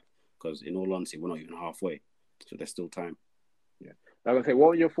come back. Because in all honesty, we're not even halfway. So there's still time. Yeah. I was going to say, what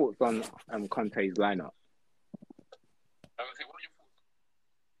were your thoughts on Conte's lineup?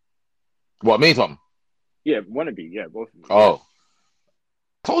 What, me, Tom? Yeah, wannabe. Yeah, both of you. Oh.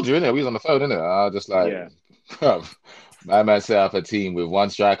 Told you, innit? We was on the phone, innit? I was just like, my man set up a team with one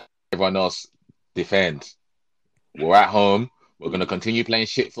striker, everyone else defend. We're at home. We're going to continue playing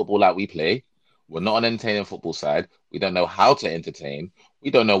shit football like we play. We're not an entertaining football side. We don't know how to entertain. We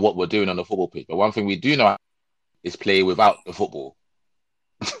don't know what we're doing on the football pitch. But one thing we do know is play without the football,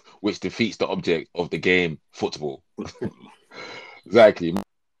 which defeats the object of the game, football. Exactly.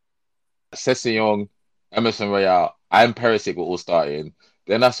 Sessegnon, Emerson Royale, and Perisic were all starting.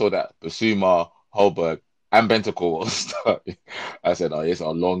 Then I saw that Basuma, Holberg, and Bentancur were all starting. I said, "Oh, it's a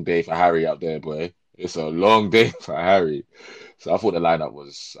long day for Harry up there, boy. It's a long day for Harry." So I thought the lineup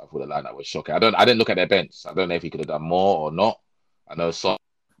was shocking. I didn't look at their bench. I don't know if he could have done more or not. I know Son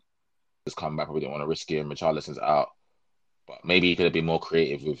has come back. We didn't want to risk him. Richarlison's out, but maybe he could have been more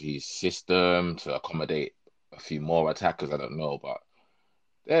creative with his system to accommodate a few more attackers. I don't know, but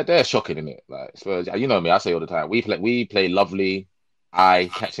they're shocking, isn't it? Like Spurs, you know me. I say all the time, we play lovely,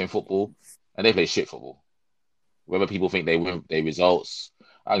 eye-catching football, and they play shit football. Whether people think they win their results,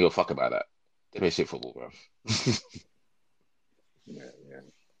 I don't give a fuck about that. They play shit football, bro.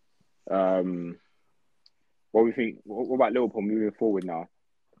 What we think? What about Liverpool moving forward now?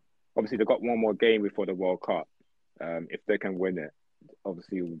 Obviously, they've got one more game before the World Cup. If they can win it,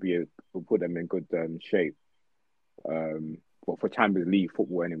 obviously we'll put them in good shape. But for Champions League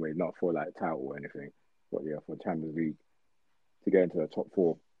football anyway, not for like title or anything. But yeah, for Champions League to get into the top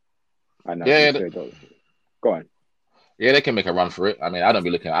four. And go on. Yeah, they can make a run for it. I mean, I don't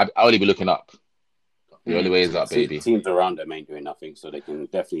be looking. I only be looking up. The only way is up, baby. Teams around them ain't doing nothing, so they can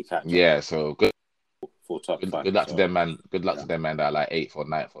definitely catch. Yeah, so good. Good luck to them, man. Good luck to them, man. That are like 8th or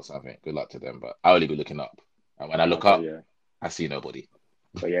 9th or something. Good luck to them. But I only be looking up, and when I look up, I see nobody.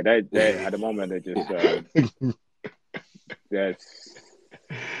 But yeah, they at the moment they're just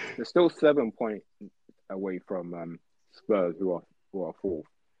they're still 7 points away from Spurs, who are fourth,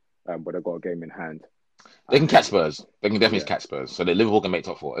 but they've got a game in hand. They can catch Spurs. They can definitely catch Spurs. So that Liverpool can make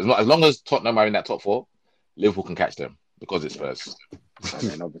top four. As long as Tottenham are in that top four, Liverpool can catch them because it's Spurs. And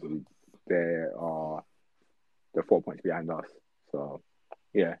then obviously they're 4 points behind us. So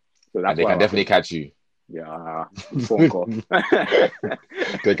yeah, so that's and they can definitely catch you. Yeah,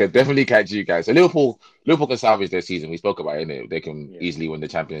 they can definitely catch you guys. So Liverpool can salvage their season. We spoke about it, innit? They can easily win the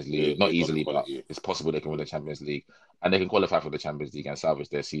Champions League. Not easily, but it's possible they can win the Champions League. And they can qualify for the Champions League and salvage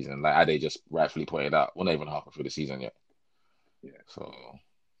their season. Like Ade just rightfully pointed out, we're not even halfway through the season yet. Yeah. So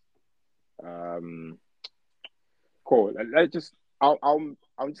cool. I'm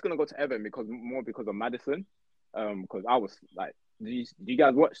just gonna go to Everton because of Maddison. Because I was like, did you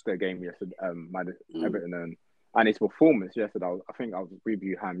guys watch the game yesterday? Everton and his performance yesterday. I think I was with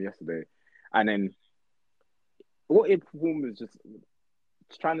you, Ham, yesterday, and then what his performance, just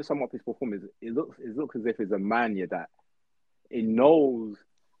trying to sum up his performance, it looks as if he's a man that he knows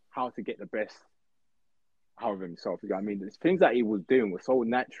how to get the best out of himself. You know what I mean, the things that he was doing were so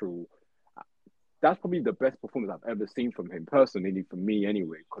natural. That's probably the best performance I've ever seen from him personally, for me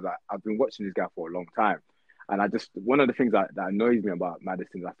anyway, because I've been watching this guy for a long time. And one of the things that annoys me about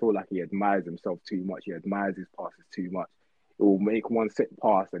Maddison is I feel like he admires himself too much. He admires his passes too much. He will make one set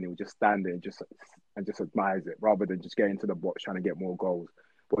pass and he will just stand there and just admires it rather than just getting to the box trying to get more goals.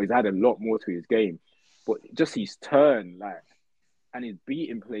 But he's had a lot more to his game. But just his turn, and his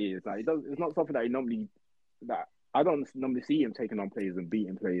beating players, it's not something that I don't normally see him taking on players and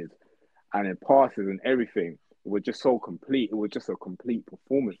beating players. And in passes and everything, it was just so complete. It was just a complete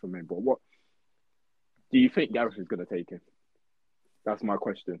performance from him. But what do you think Gareth is going to take him? That's my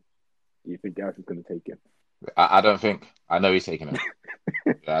question. Do you think Gareth is going to take him? I don't think. I know he's taking him.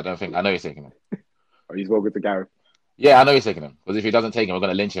 I know he's taking him. Oh, he's well good to Gareth. Yeah, I know he's taking him. Because if he doesn't take him, we're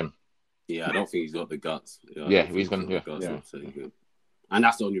going to lynch him. Yeah, I don't think he's got the guts. He's going to. Yeah. And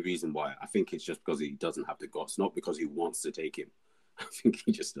that's the only reason why. I think it's just because he doesn't have the guts, not because he wants to take him. I think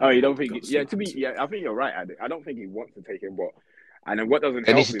he just. You don't think? I think you're right, Andy. I don't think he wants to take him, but. And then what doesn't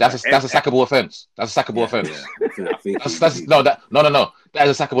help? That's a sackable offense. That's a sackable offense. Yeah. I think no. That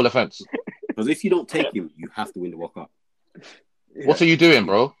is a sackable offense. Because if you don't take him, you have to win the World Cup. Yeah. What are you doing,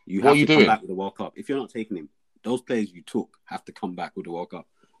 bro? What are you doing? Come back with the World Cup. If you're not taking him, those players you took have to come back with the World Cup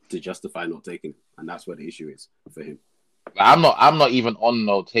to justify not taking him, and that's where the issue is for him. I'm not even on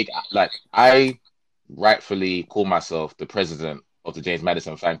no take. Like I rightfully call myself the president of the James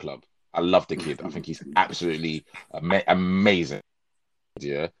Maddison fan club. I love the kid. I think he's absolutely amazing.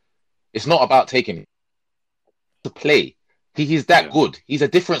 yeah, it's not about taking it to play. He's that good. He's a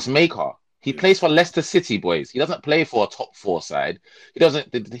difference maker. He plays for Leicester City, boys. He doesn't play for a top four side. He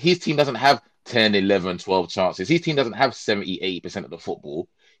doesn't. His team doesn't have 10, 11, 12 chances. His team doesn't have 70, 80% of the football.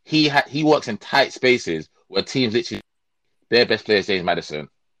 He works in tight spaces where teams literally their best player is James Maddison.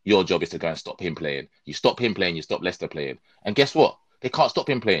 Your job is to go and stop him playing. You stop him playing, you stop Leicester playing. And guess what? They can't stop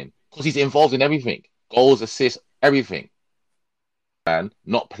him playing because he's involved in everything. Goals, assists, everything. And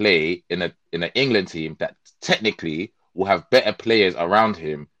not play in an England team that technically will have better players around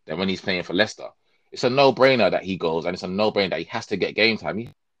him than when he's playing for Leicester. It's a no-brainer that he goes, and it's a no-brainer that he has to get game time.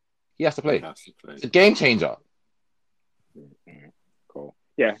 He has to play. It's a game changer. Cool.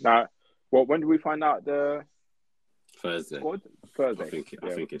 Yeah. Now, when do we find out the Thursday? Squad? Thursday. I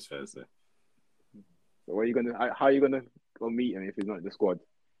think it's Thursday. So how are you gonna go meet him if he's not in the squad?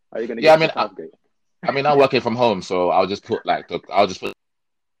 How are you gonna I'm working from home, so I'll just put to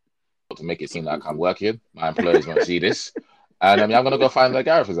make it seem like I'm working. My employers won't see this. And I'm gonna go find where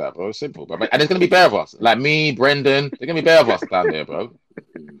Gareth is at, bro. It's simple, bro. And there's gonna be bare of us, like me, Brendan. There's gonna be bare of us down there, bro.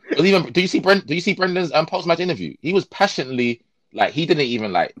 Even do you see Brendan's post-match interview? He was passionately like he didn't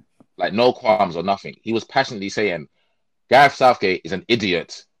even like no qualms or nothing. He was passionately saying Gareth Southgate is an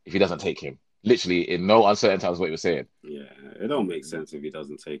idiot if he doesn't take him. Literally in no uncertain terms what he was saying. Yeah, it don't make sense if he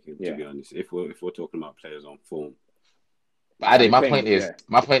doesn't take him. To be honest, if we're talking about players on form. But Ade, my point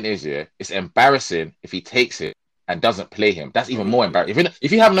is, it's embarrassing if he takes it and doesn't play him. That's even more embarrassing.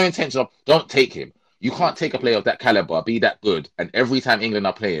 If you have no intention of, don't take him. You can't take a player of that caliber, be that good, and every time England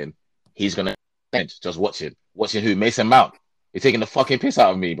are playing, he's gonna bench just watching who? Mason Mount. You're taking the fucking piss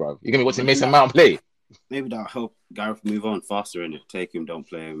out of me, bro. You're gonna be watching Mason Mount play. Maybe that'll help Gareth move on faster, innit? Take him, don't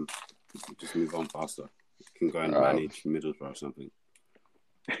play him. Just move on faster. You can go and manage Middlesbrough or something.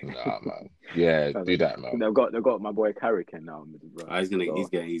 Nah, man. Yeah, do that, man. They've got my boy Carrick in now. He's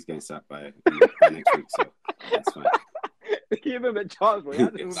getting sacked by next week, so that's fine. Give him a chance,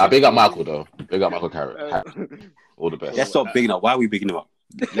 bro. Big up Michael though. Big up Michael Carrick. All the best. Let's stop bigging up. Why are we bigging him up?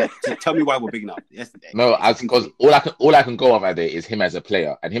 Tell me why we're bigging up. Yes. No, because all I can go off at it is him as a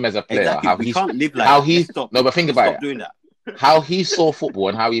player, and him as a player. Exactly. But think about it. Doing that. How he saw football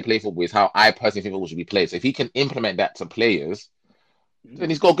and how he played football is how I personally think football should be played. So if he can implement that to players, then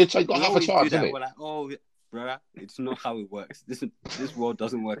he's got a good chance. He's got half a chance, isn't it? We're like, brother, it's not how it works. This world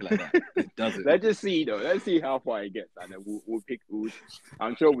doesn't work like that. It doesn't. Let's just see though. Let's see how far he gets, and then we'll pick.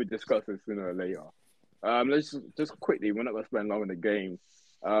 I'm sure we'll discuss it sooner or later. Let's just quickly. We're not gonna spend long on the game.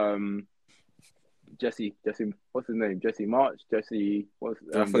 Jesse, what's his name? Jesse March. Jesse, what's?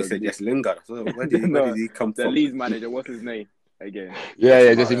 I thought you said Jesse Lingard. So where did he come from? The Leeds manager. What's his name again?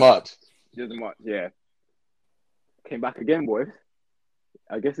 Yeah, Jesse March. Jesse March. Yeah, came back again, boys.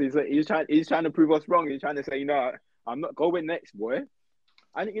 I guess he's trying to prove us wrong. He's trying to say, I'm not going next, boy.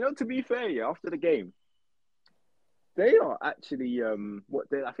 And to be fair, after the game, they are actually I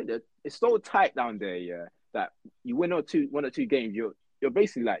think it's so tight down there, that you win one or two games, you're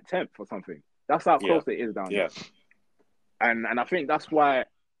basically like 10th or something. That's how close it is down there. And I think that's why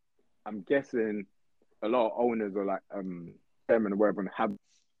I'm guessing a lot of owners or like chairman or whatever have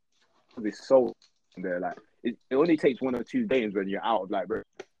this soul there. Like it only takes one or two games when you're out of like. Well,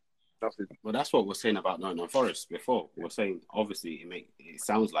 that's what we're saying about Nottingham Forest before. We're saying obviously it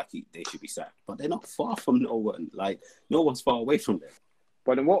sounds like they should be sacked, but they're not far from no one. Like no one's far away from them.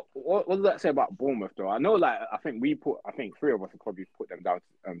 But then what does that say about Bournemouth though? I know I think three of us have probably put them down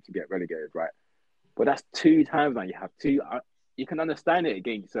to get relegated, right? But that's 2 times now. You have 2. You can understand it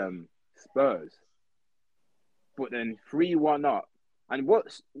against Spurs, but then 3-1 up. And what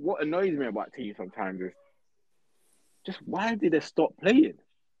annoys me about teams sometimes is just why did they stop playing?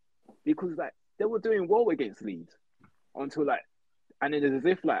 Because like they were doing well against Leeds until and it is as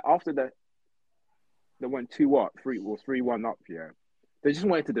if after they went 3-1 up, they just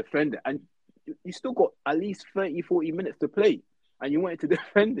wanted to defend it, and you still got at least 30-40 minutes to play, and you wanted to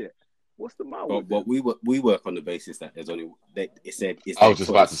defend it. What's the matter? But we work on the basis that there's only it said. I was just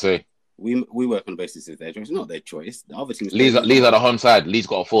about to say we work on the basis it's their choice. It's not their choice. The other teams. Leeds are the home side. Leeds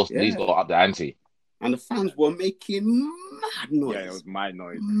got to force. Leeds got to up the ante. And the fans were making mad noise. Yeah, it was mad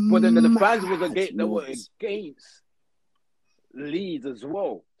noise. But then the fans were against Leeds as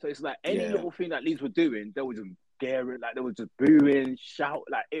well. So it's like any little thing that Leeds were doing, they were just scaring, like they were just booing, shout,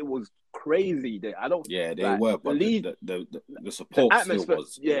 like it was crazy. They were, but the support still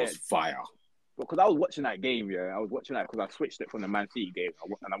was fire. Because I was watching that game, I was watching that because I switched it from the Man City game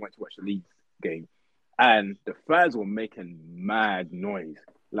and I went to watch the Leeds game, and the fans were making mad noise.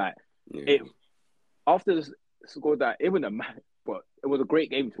 Like it after the score that it wasn't but it was a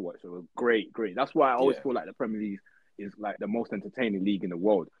great game to watch. It was great. That's why I always feel like the Premier League is like the most entertaining league in the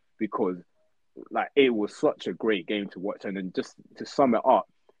world because like it was such a great game to watch. And then just to sum it up,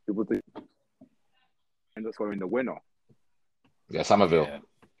 it was the end up scoring the winner. Yeah, Somerville. Yeah.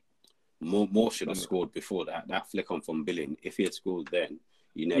 More should have scored before that. That flick on from Billing. If he had scored then,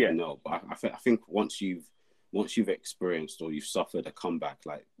 you never know. But I think once you've experienced or you've suffered a comeback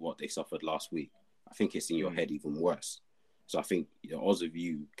like what they suffered last week, I think it's in your head even worse. So I think the odds of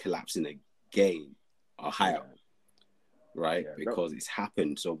you collapsing again are higher, right? Yeah, because it's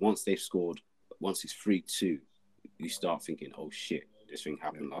happened. So once they've scored, once it's 3-2, you start thinking, oh shit, this thing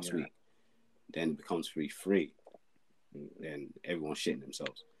happened last week. Then it becomes 3-3. Then everyone's shitting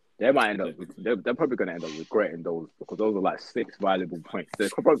themselves. They might end up. They're probably going to end up regretting those because those are like 6 valuable points.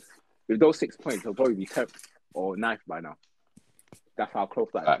 With those 6 points, they'll probably be 10th or 9th by now. That's how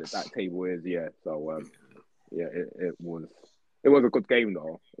close that table is. Yeah. So it was a good game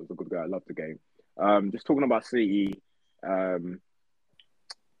though. It was a good game. I loved the game. Just talking about City. Do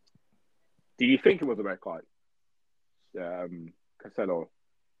you think it was a red card? Cancelo.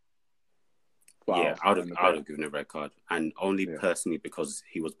 Yeah, I would have given a red card, and only personally because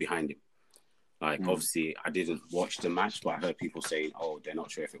he was behind him. Like, obviously, I didn't watch the match, but I heard people saying, "Oh, they're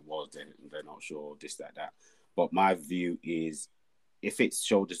not sure if it was. They're not sure this, that." But my view is, if it's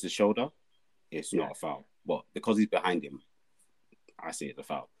shoulder to shoulder, it's not a foul. But because he's behind him, I say it's a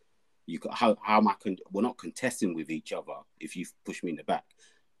foul. How am I? We're not contesting with each other if you push me in the back,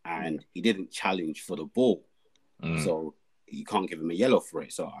 and he didn't challenge for the ball, so you can't give him a yellow for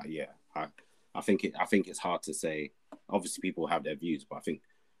it. So I think it's hard to say. Obviously, people have their views, but I think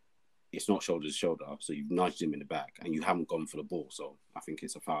it's not shoulder to shoulder. So you've nudged him in the back, and you haven't gone for the ball. So I think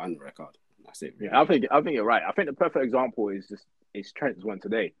it's a foul and a red card. That's it. Really. Yeah, I think you're right. I think the perfect example is Trent's one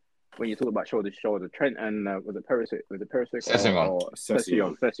today. When you talk about shoulder to shoulder, Trent and was it Perisic or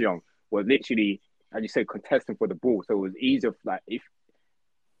Sessegnon were literally, as you said, contesting for the ball. So it was easier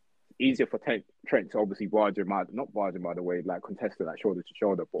for Trent to obviously not barge him by the way, like contested like shoulder to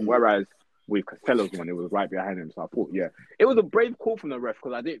shoulder. But whereas with Cancelo's one, it was right behind him. So I thought, it was a brave call from the ref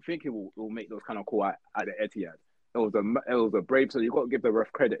because I didn't think it will make those kind of call at the Etihad. It was a brave. So you got to give the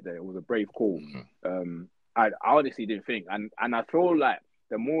ref credit there. It was a brave call. I honestly didn't think, and I feel like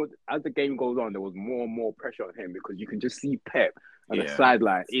the more as the game goes on, there was more and more pressure on him because you can just see Pep on the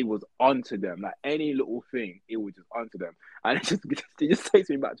sideline. It was onto them, like any little thing, it was just onto them, and it just takes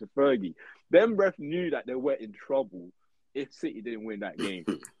me back to Fergie. Them ref knew that they were in trouble if City didn't win that game.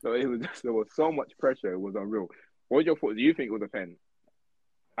 So there was so much pressure. It was unreal. What was your thoughts? Do you think it was a pen?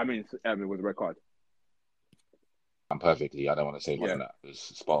 I mean, it was a red card. I'm perfectly. I don't want to say more than that. It was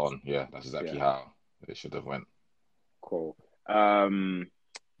spot on. Yeah, that's exactly how it should have went. Cool. In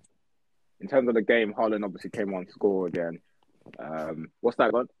terms of the game, Haaland obviously came on to score again. What's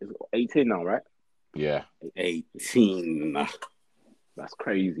that got? It's 18 now, right? Yeah. 18. That's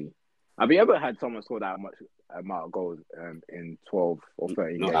crazy. Have you ever had someone score that much amount of goals in 12 or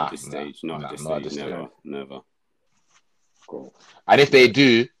 13 games? Not at this stage. Not at this stage. Never. Cool. And if they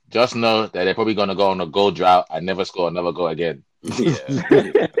do, just know that they're probably going to go on a goal drought and never score another goal again.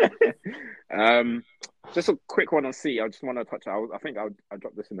 Just a quick one on City. I just want to touch. I think I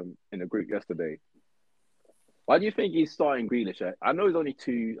dropped this in the group yesterday. Why do you think he's starting Grealish? I know he's only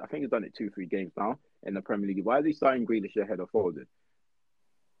two. I think he's done it 2-3 games now in the Premier League. Why is he starting Grealish ahead of Foden?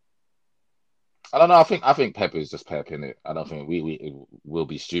 I don't know. I think Pep is just Pep, innit? I don't think we will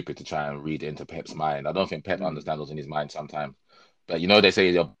be stupid to try and read into Pep's mind. I don't think Pep understands what's in his mind sometimes. But they say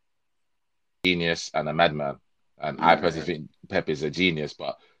you're a genius and a madman, and I personally think Pep is a genius,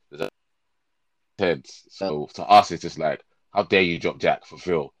 but there's a head. So to us, it's just like, how dare you drop Jack for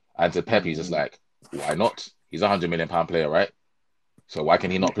Phil? And to Pep, he's just like, why not? He's £100 million player, right? So why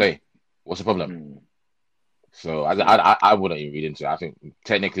can he not play? What's the problem? So I wouldn't even read into it. I think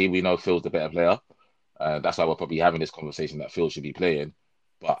technically we know Phil's the better player. That's why we're probably having this conversation that Phil should be playing.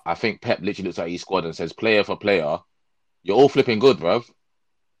 But I think Pep literally looks at his squad and says, player for player, you're all flipping good, bruv.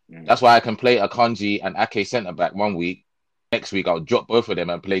 That's why I can play Akanji and Ake centre-back one week. Next week, I'll drop both of them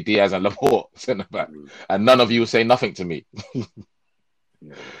and play Diaz and Laporte centre-back. And none of you will say nothing to me.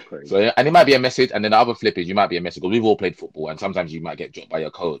 So, and it might be a message. And then the other flip is you might be a message because we've all played football. And sometimes you might get dropped by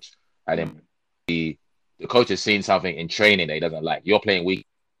your coach. And then the coach has seen something in training that he doesn't like. You're playing weak,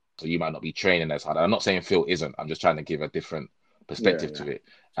 so you might not be training as hard. I'm not saying Phil isn't. I'm just trying to give a different perspective to it.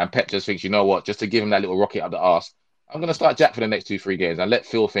 And Pep just thinks, you know what? Just to give him that little rocket up the arse, I'm going to start Jack for the next 2-3 games and let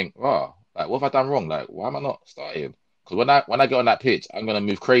Phil think, what have I done wrong? Like, why am I not starting? Because when I get on that pitch, I'm going to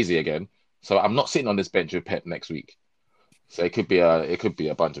move crazy again. So I'm not sitting on this bench with Pep next week. So it could be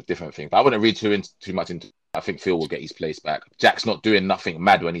a bunch of different things. But I wouldn't read too much into. I think Phil will get his place back. Jack's not doing nothing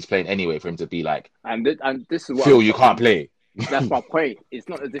mad when he's playing anyway for him to be like, And this is what Phil, you can't play. That's my point. It's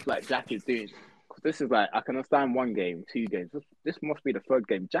not as if like Jack is doing. Cause this is like I can understand 1 game, 2 games. This must be the 3rd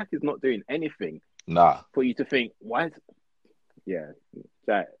game. Jack is not doing anything. Nah. For you to think, why? Yeah,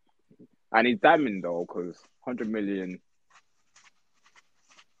 Jack, and he's damning though, because 100 million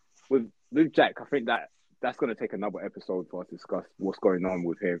with Jack. I think that's going to take another episode for us to discuss what's going on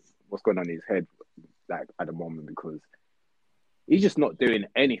with him, what's going on in his head, like at the moment, because he's just not doing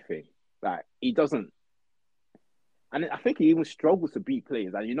anything. Like he doesn't. And I think he even struggles to beat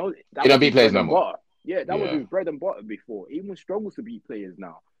players. And that he don't beat players no more. Yeah, that was his bread and butter before. He even struggles to beat players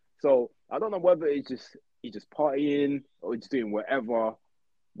now. So I don't know whether he's just partying or he's doing whatever.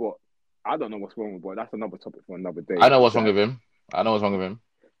 But I don't know what's wrong with him. That's another topic for another day. I know what's wrong with him.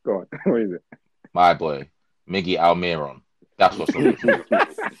 Go on. What is it? My boy, Miggy Almiron. That's what's wrong with him.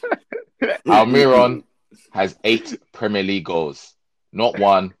 Almiron has 8 Premier League goals. Not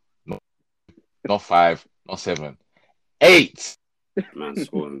 1, not 5, not 7. 8. Man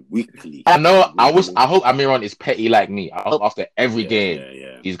scoring weekly. I know. I hope Almiron is petty like me. I hope after every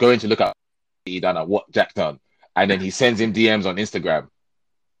game he's going to look at he done and what Jack done, and then he sends him DMs on Instagram.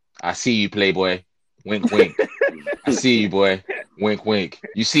 I see you, playboy. Wink, wink. I see you, boy. Wink, wink.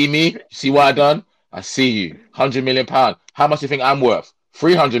 You see me? You see what I done? I see you. £100 million. How much do you think I'm worth?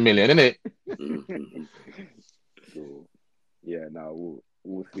 300 million, isn't it? Yeah, no,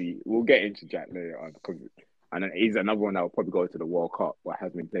 we'll see. We'll get into Jack later on, and then he's another one that will probably go to the World Cup, but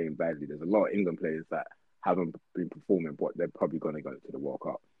has been playing badly. There's a lot of England players that haven't been performing, but they're probably going to go to the World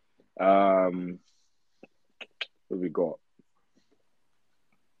Cup. What we got?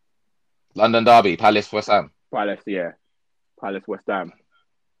 London Derby, Palace, West Ham. Palace, West Ham.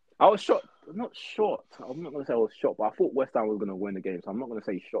 I was shocked. Not shocked. I'm not going to say I was shocked, but I thought West Ham was going to win the game, so I'm not going to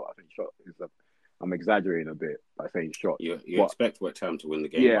say shocked. I think shocked is I'm exaggerating a bit by saying shocked. You expect West Ham to win the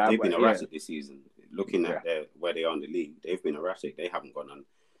game. Yeah, they've been erratic this season. Looking at where they are in the league, they've been erratic. They haven't gone on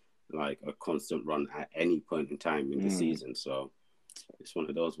like a constant run at any point in time in the season. So it's one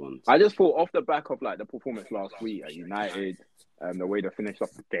of those ones. I just thought off the back of like the performance last week at United, the way they finished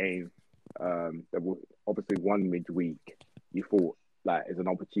off the game, they obviously won midweek. You thought like it's an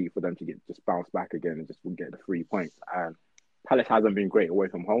opportunity for them to just bounce back again and just get the 3 points. And Palace hasn't been great away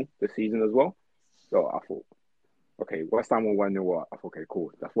from home this season as well. So I thought, okay, West Ham will 1-0 up. I thought, okay,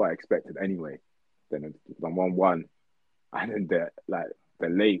 cool. That's what I expected anyway. Then it's 1-1, and then the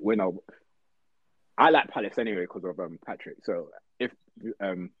late winner. I like Palace anyway because of Patrick. So if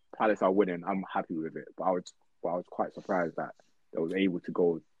Palace are winning, I'm happy with it. But I was quite surprised that they was able to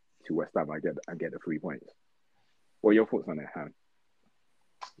go to West Ham and get the 3 points. What are your thoughts on it, Han?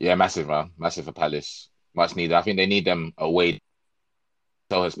 Yeah, massive, man. Massive for Palace. Much needed. I think they need them away.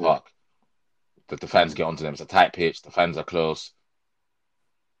 Selhurst Park. That the fans get onto them. It's a tight pitch. The fans are close.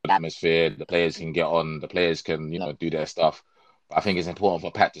 The atmosphere. The players can get on. The players can, do their stuff. But I think it's important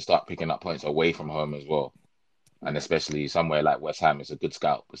for Pat to start picking up points away from home as well. And especially somewhere like West Ham, it's a good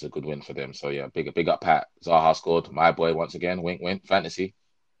scout. It's a good win for them. So yeah, big up Pat. Zaha scored. My boy once again. Wink, wink. Fantasy.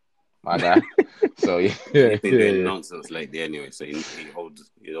 My guy. So yeah. He's been doing nonsense lately anyway. So he holds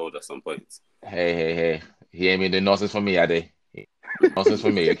us some points. Hey. He ain't been doing nonsense for me, Ade. Nonsense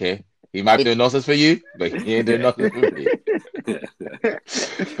for me, okay? He might be doing nonsense for you, but he ain't doing nonsense for me.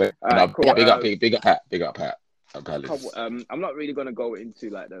 But, cool. Big up Pat. I'm not really going to go into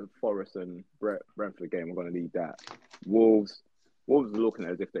like the Forest and Brentford game. I'm going to leave that. Wolves are looking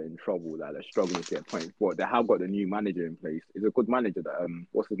as if they're in trouble, that they're struggling to get points. But they have got the new manager in place. He's a good manager. That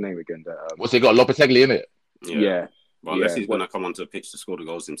what's his name again? What's he got? Lopetegui in it. Yeah. Well, unless he's going to come onto the pitch to score the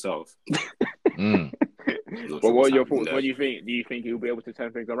goals himself. But what are your thoughts? What do you think? Do you think he'll be able to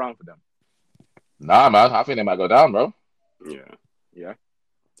turn things around for them? Nah, man. I think they might go down, bro. Yeah.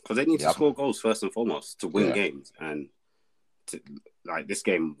 Because they need to score goals first and foremost to win games. And like this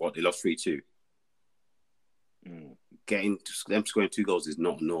game, they lost 3-2. Getting them scoring 2 goals is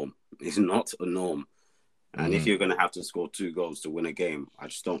not a norm. It's not a norm. And if you're going to have to score 2 goals to win a game, I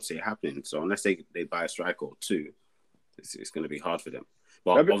just don't see it happening. So unless they buy a striker or 2, it's going to be hard for them.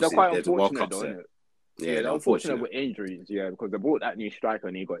 But they're quite unfortunate, though, isn't it? Yeah, they're unfortunate with injuries. Yeah, because they bought that new striker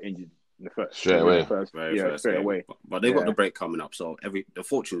and he got injured in the first straight away. Straight away. But they've got the break coming up, so the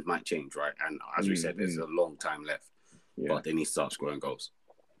fortunes might change, right? And as we said, there's a long time left. But they need to start scoring goals.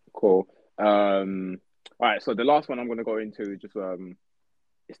 Cool. All right. So the last one I'm going to go into just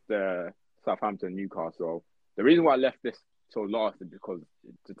it's the Southampton Newcastle. The reason why I left this till last is because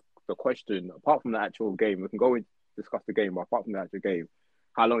the question, apart from the actual game, we can go and discuss the game. But apart from the actual game,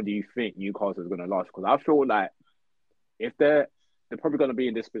 how long do you think Newcastle is going to last? Because I feel like if they're probably going to be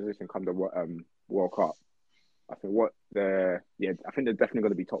in this position come the World Cup, I think I think they're definitely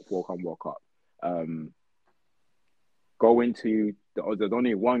going to be top four come World Cup. Go into there's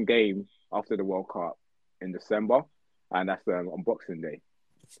only one game after the World Cup in December, and that's on Boxing Day,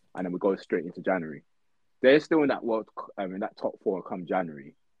 and then we go straight into January. They're still in that in that top four come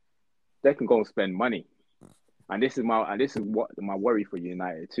January. They can go and spend money, and this is what my worry for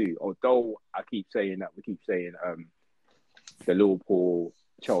United too. Although we keep saying the Liverpool,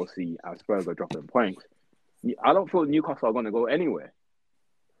 Chelsea, and Spurs are dropping points. I don't feel Newcastle are going to go anywhere.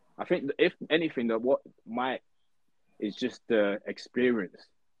 I think if anything, is just the experience,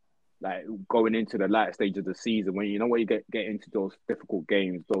 like going into the latter stage of the season when you get into those difficult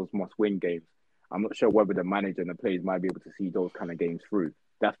games, those must-win games. I'm not sure whether the manager and the players might be able to see those kind of games through.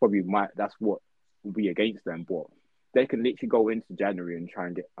 That's what will be against them. But they can literally go into January and try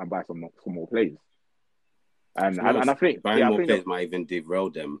and buy some more players. And I think buying more players might even derail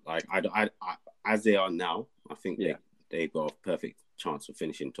them. Like I as they are now, I think they got a perfect chance of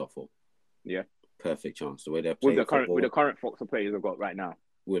finishing top four. Yeah, perfect chance. The way they're playing with the current Fox of players I've got right now.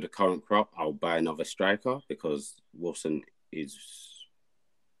 With the current crop, I'll buy another striker because Wilson is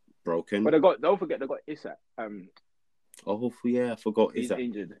broken. But don't forget they got Isak. Oh yeah, I forgot he's Isak.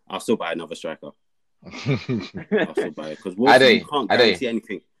 Injured. I'll still buy another striker. I'll still buy it because Wilson can't guarantee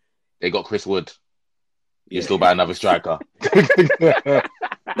anything. They got Chris Wood. You still buy another striker.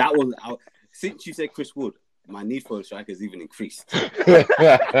 That was since you said Chris Wood, my need for a striker has even increased.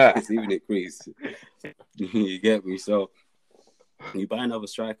 It's even increased. You get me? So you buy another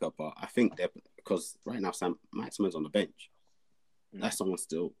striker, but I think because right now Sam Maximin's on the bench. That's someone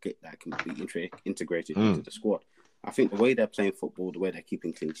still that can be integrated into the squad. I think the way they're playing football, the way they're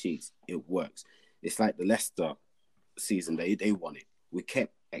keeping clean sheets, it works. It's like the Leicester season; they won it. We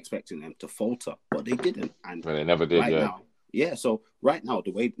kept expecting them to falter, but they didn't, and they never did. Now, so right now,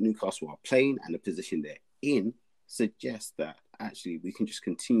 the way Newcastle are playing and the position they're in suggests that actually we can just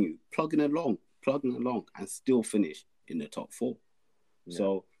continue plugging along, and still finish in the top four. Yeah.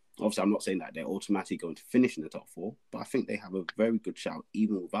 So obviously, I'm not saying that they're automatically going to finish in the top four, but I think they have a very good shout,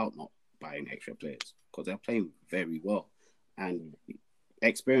 even without not buying extra players, because they're playing very well. And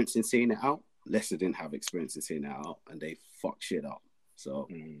experience in seeing it out, Leicester didn't have experience in seeing it out, and they fucked shit up. So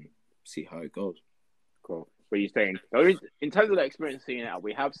see how it goes. Cool. What are you saying? In terms of the experience seeing it out,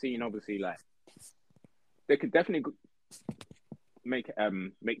 we have seen obviously like they could definitely make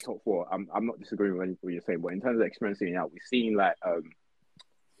top four. I'm not disagreeing with what you're saying, but in terms of the experience seeing it out, we've seen like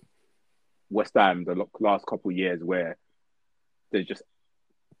West Ham the last couple of years where they just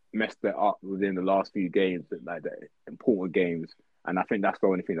messed it up within the last few games, like the important games, and I think that's the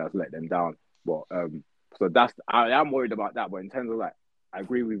only thing that's let them down. But so I am worried about that. But in terms of like, I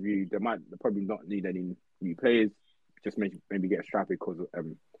agree with you. They probably not need any new players. Just maybe get strapped because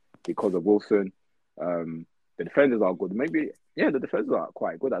of Wilson. The defenders are good. Maybe the defenders are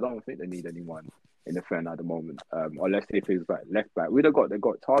quite good. I don't think they need anyone in the defense at the moment. Unless if it's like left back, they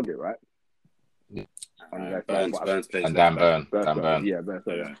got Target, right? Burns plays and Dan Burn. Yeah, Burns.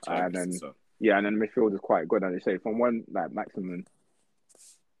 And then and then midfield is quite good. And they say from one like Maximin,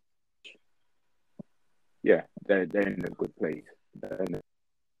 they're in a good place.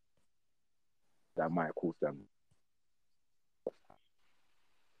 That might cause them.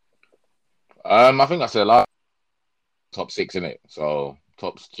 I think I said last top six in it. So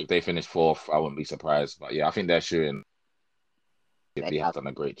if they finish fourth, I wouldn't be surprised. But yeah, I think they're shooting. They have done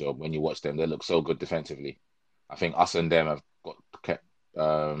a great job. When you watch them, they look so good defensively. I think us and them have kept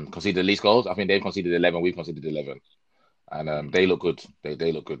conceded the least goals. I think they've conceded 11. We've conceded 11, and they look good.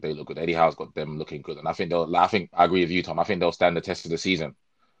 They look good. They look good. Eddie Howe's got them looking good, and I think I agree with you, Tom. I think they'll stand the test of the season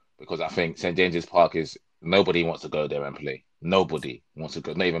because I think St James's Park is nobody wants to go there and play. Nobody wants to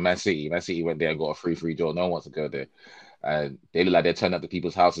go. Not even Man City. Man City went there and got a 3-3 draw. No one wants to go there, and they look like they're turning up to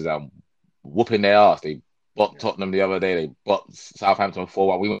people's houses and whooping their ass. They bopped Tottenham the other day. They bopped Southampton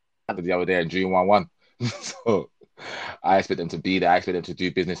 4-1. We went the other day and drew 1-1. So I expect them to be there. I expect them to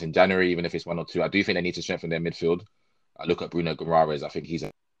do business in January, even if it's 1 or 2. I do think they need to strengthen their midfield. I look at Bruno Guimaraes. I think he's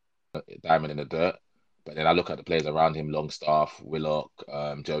a diamond in the dirt. But then I look at the players around him, Longstaff, Willock,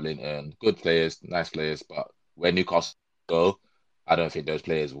 Joe Linton. Good players, nice players. But where Newcastle go, I don't think those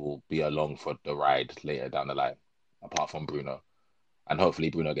players will be along for the ride later down the line, apart from Bruno. And hopefully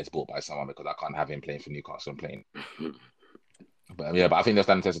Bruno gets bought by someone because I can't have him playing for Newcastle and playing. But I think they'll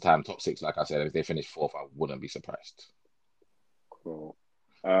stand the test of time. Top six, like I said, if they finish fourth, I wouldn't be surprised. Cool.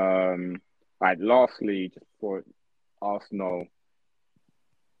 Right, lastly, just for Arsenal,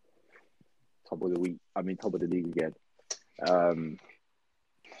 top of the league again.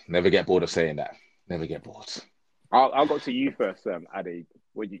 Never get bored of saying that. Never get bored. I'll go to you first, Ade.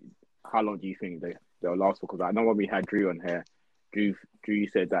 How long do you think the last one, because I know when we had Drew on here, Drew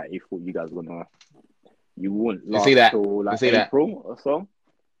said that he thought you guys were you wouldn't last till like April or so.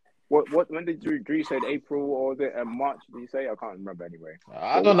 When did Drew said April, or was it March? Did you say? I can't remember anyway.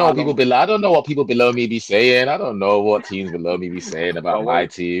 I don't know what people below. I don't know what people below me be saying. I don't know what teams below me be saying about my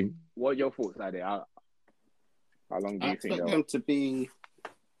team. What are your thoughts, Ade? How long do you think expect them to be?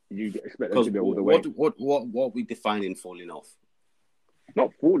 You expect them to be all the way? What we define in falling off?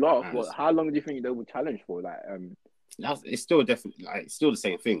 Not fall off, but how long do you think they will challenge for? Like, it's still definitely it's still the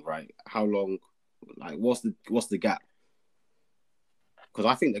same thing, right? How long? Like, what's the gap? Because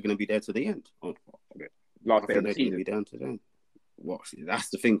I think they're going to be there to the end. Last day of the season. Be down to the end. Well, that's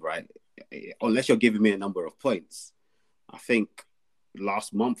the thing, right? Unless you're giving me a number of points, I think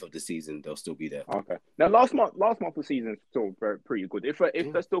last month of the season they'll still be there. Okay. Now, last month of the season is still pretty good. If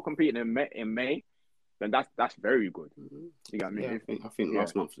they're still competing in May, then that's very good. Mm-hmm. You got me. Yeah, I think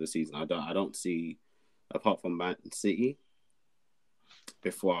last month of the season, I don't see, apart from Man City.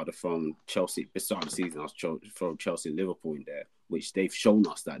 Before I'd have thrown Chelsea, beside the season, I was thrown Chelsea and Liverpool in there, which they've shown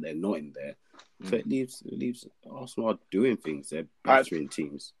us that they're not in there. So it leaves Arsenal doing things. They're battering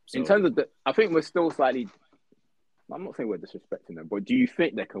teams. So. In terms of I think we're still slightly. I'm not saying we're disrespecting them, but do you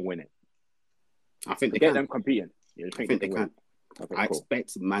think they can win it? I think they get can. them competing. I think they can. Okay, I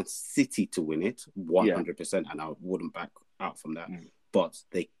expect Man City to win it 100%, and I wouldn't back out from that. But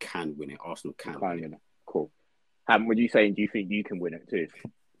they can win it. Arsenal can win it. Cool. What are you saying? Do you think you can win it too?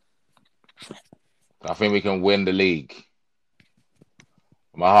 I think we can win the league.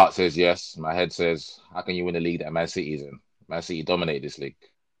 My heart says yes. My head says, how can you win the league that Man City is in? Man City dominate this league.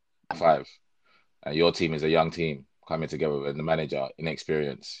 5. And your team is a young team coming together with the manager,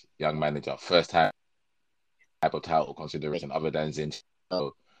 inexperienced, young manager, first time type of title consideration other than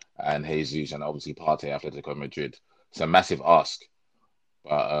Zinchenko and Jesus and obviously Partey, Atletico Madrid. It's a massive ask.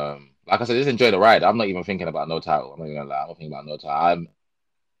 But like I said, just enjoy the ride. I'm not even thinking about no title. I'm not even gonna lie. I'm not thinking about no title. I'm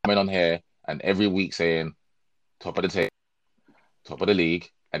coming on here and every week saying top of the table, top of the league.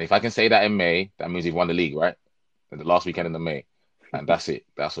 And if I can say that in May, that means we've won the league, right? In the last weekend in the May. And that's it.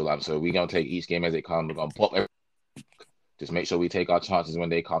 That's all I'm. So we're gonna take each game as it comes. We're gonna pop every... Just make sure we take our chances when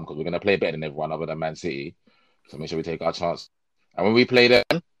they come, because we're gonna play better than everyone other than Man City. So make sure we take our chance. And when we play them,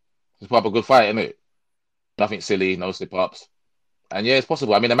 it's proper good fight, isn't it? Nothing silly, no slip-ups. And yeah, it's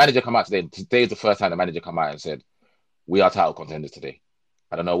possible. I mean, the manager come out today. Today is the first time the manager come out and said, we are title contenders today.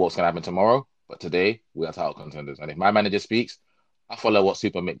 I don't know what's going to happen tomorrow, but today we are title contenders. And if my manager speaks, I follow what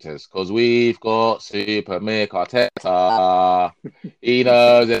Super Mick says, because we've got Super Mick Arteta. He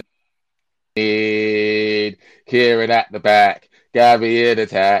knows it. Kieran at the back. Gary in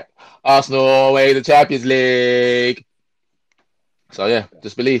attack. Arsenal away the Champions League. So yeah,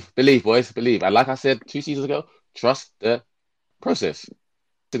 just believe, boys, believe. And like I said 2 seasons ago, trust the process.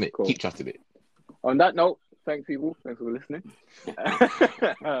 Isn't it? Cool. Keep trusting it. On that note, thanks people. Thanks for listening.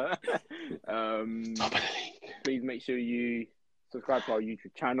 Please make sure you subscribe to our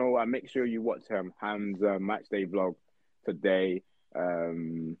YouTube channel and make sure you watch Ham's matchday vlog today.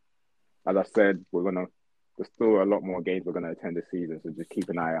 As I said, there's still a lot more games we're gonna attend this season, so just keep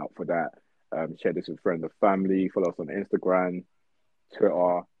an eye out for that. Share this with friends and family. Follow us on Instagram,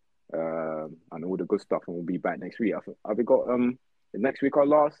 Twitter, and all the good stuff. And we'll be back next week. Have we got next week our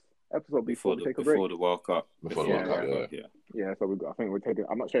last episode before we take a break? Before the World Cup. Before the World Cup, yeah. Yeah, so I think we're taking.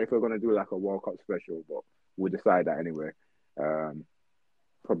 I'm not sure if we're gonna do like a World Cup special, but we'll decide that anyway.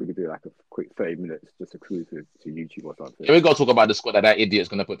 Probably could do like a quick 30 minutes just exclusive to YouTube or something. Yeah, we got to talk about the squad that idiot's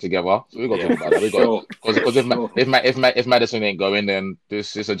going to put together. So we got to talk about that. Because if Madison ain't going, then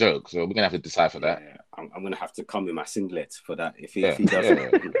this is a joke. So we're going to have to decide for that. Yeah. I'm going to have to come in my singlet for that if he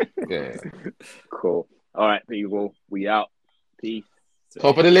doesn't. Yeah. Cool. All right, people. We out. Peace.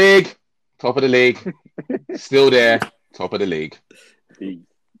 Top of the league. Top of the league. Still there. Top of the league.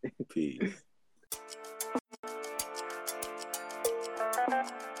 Peace.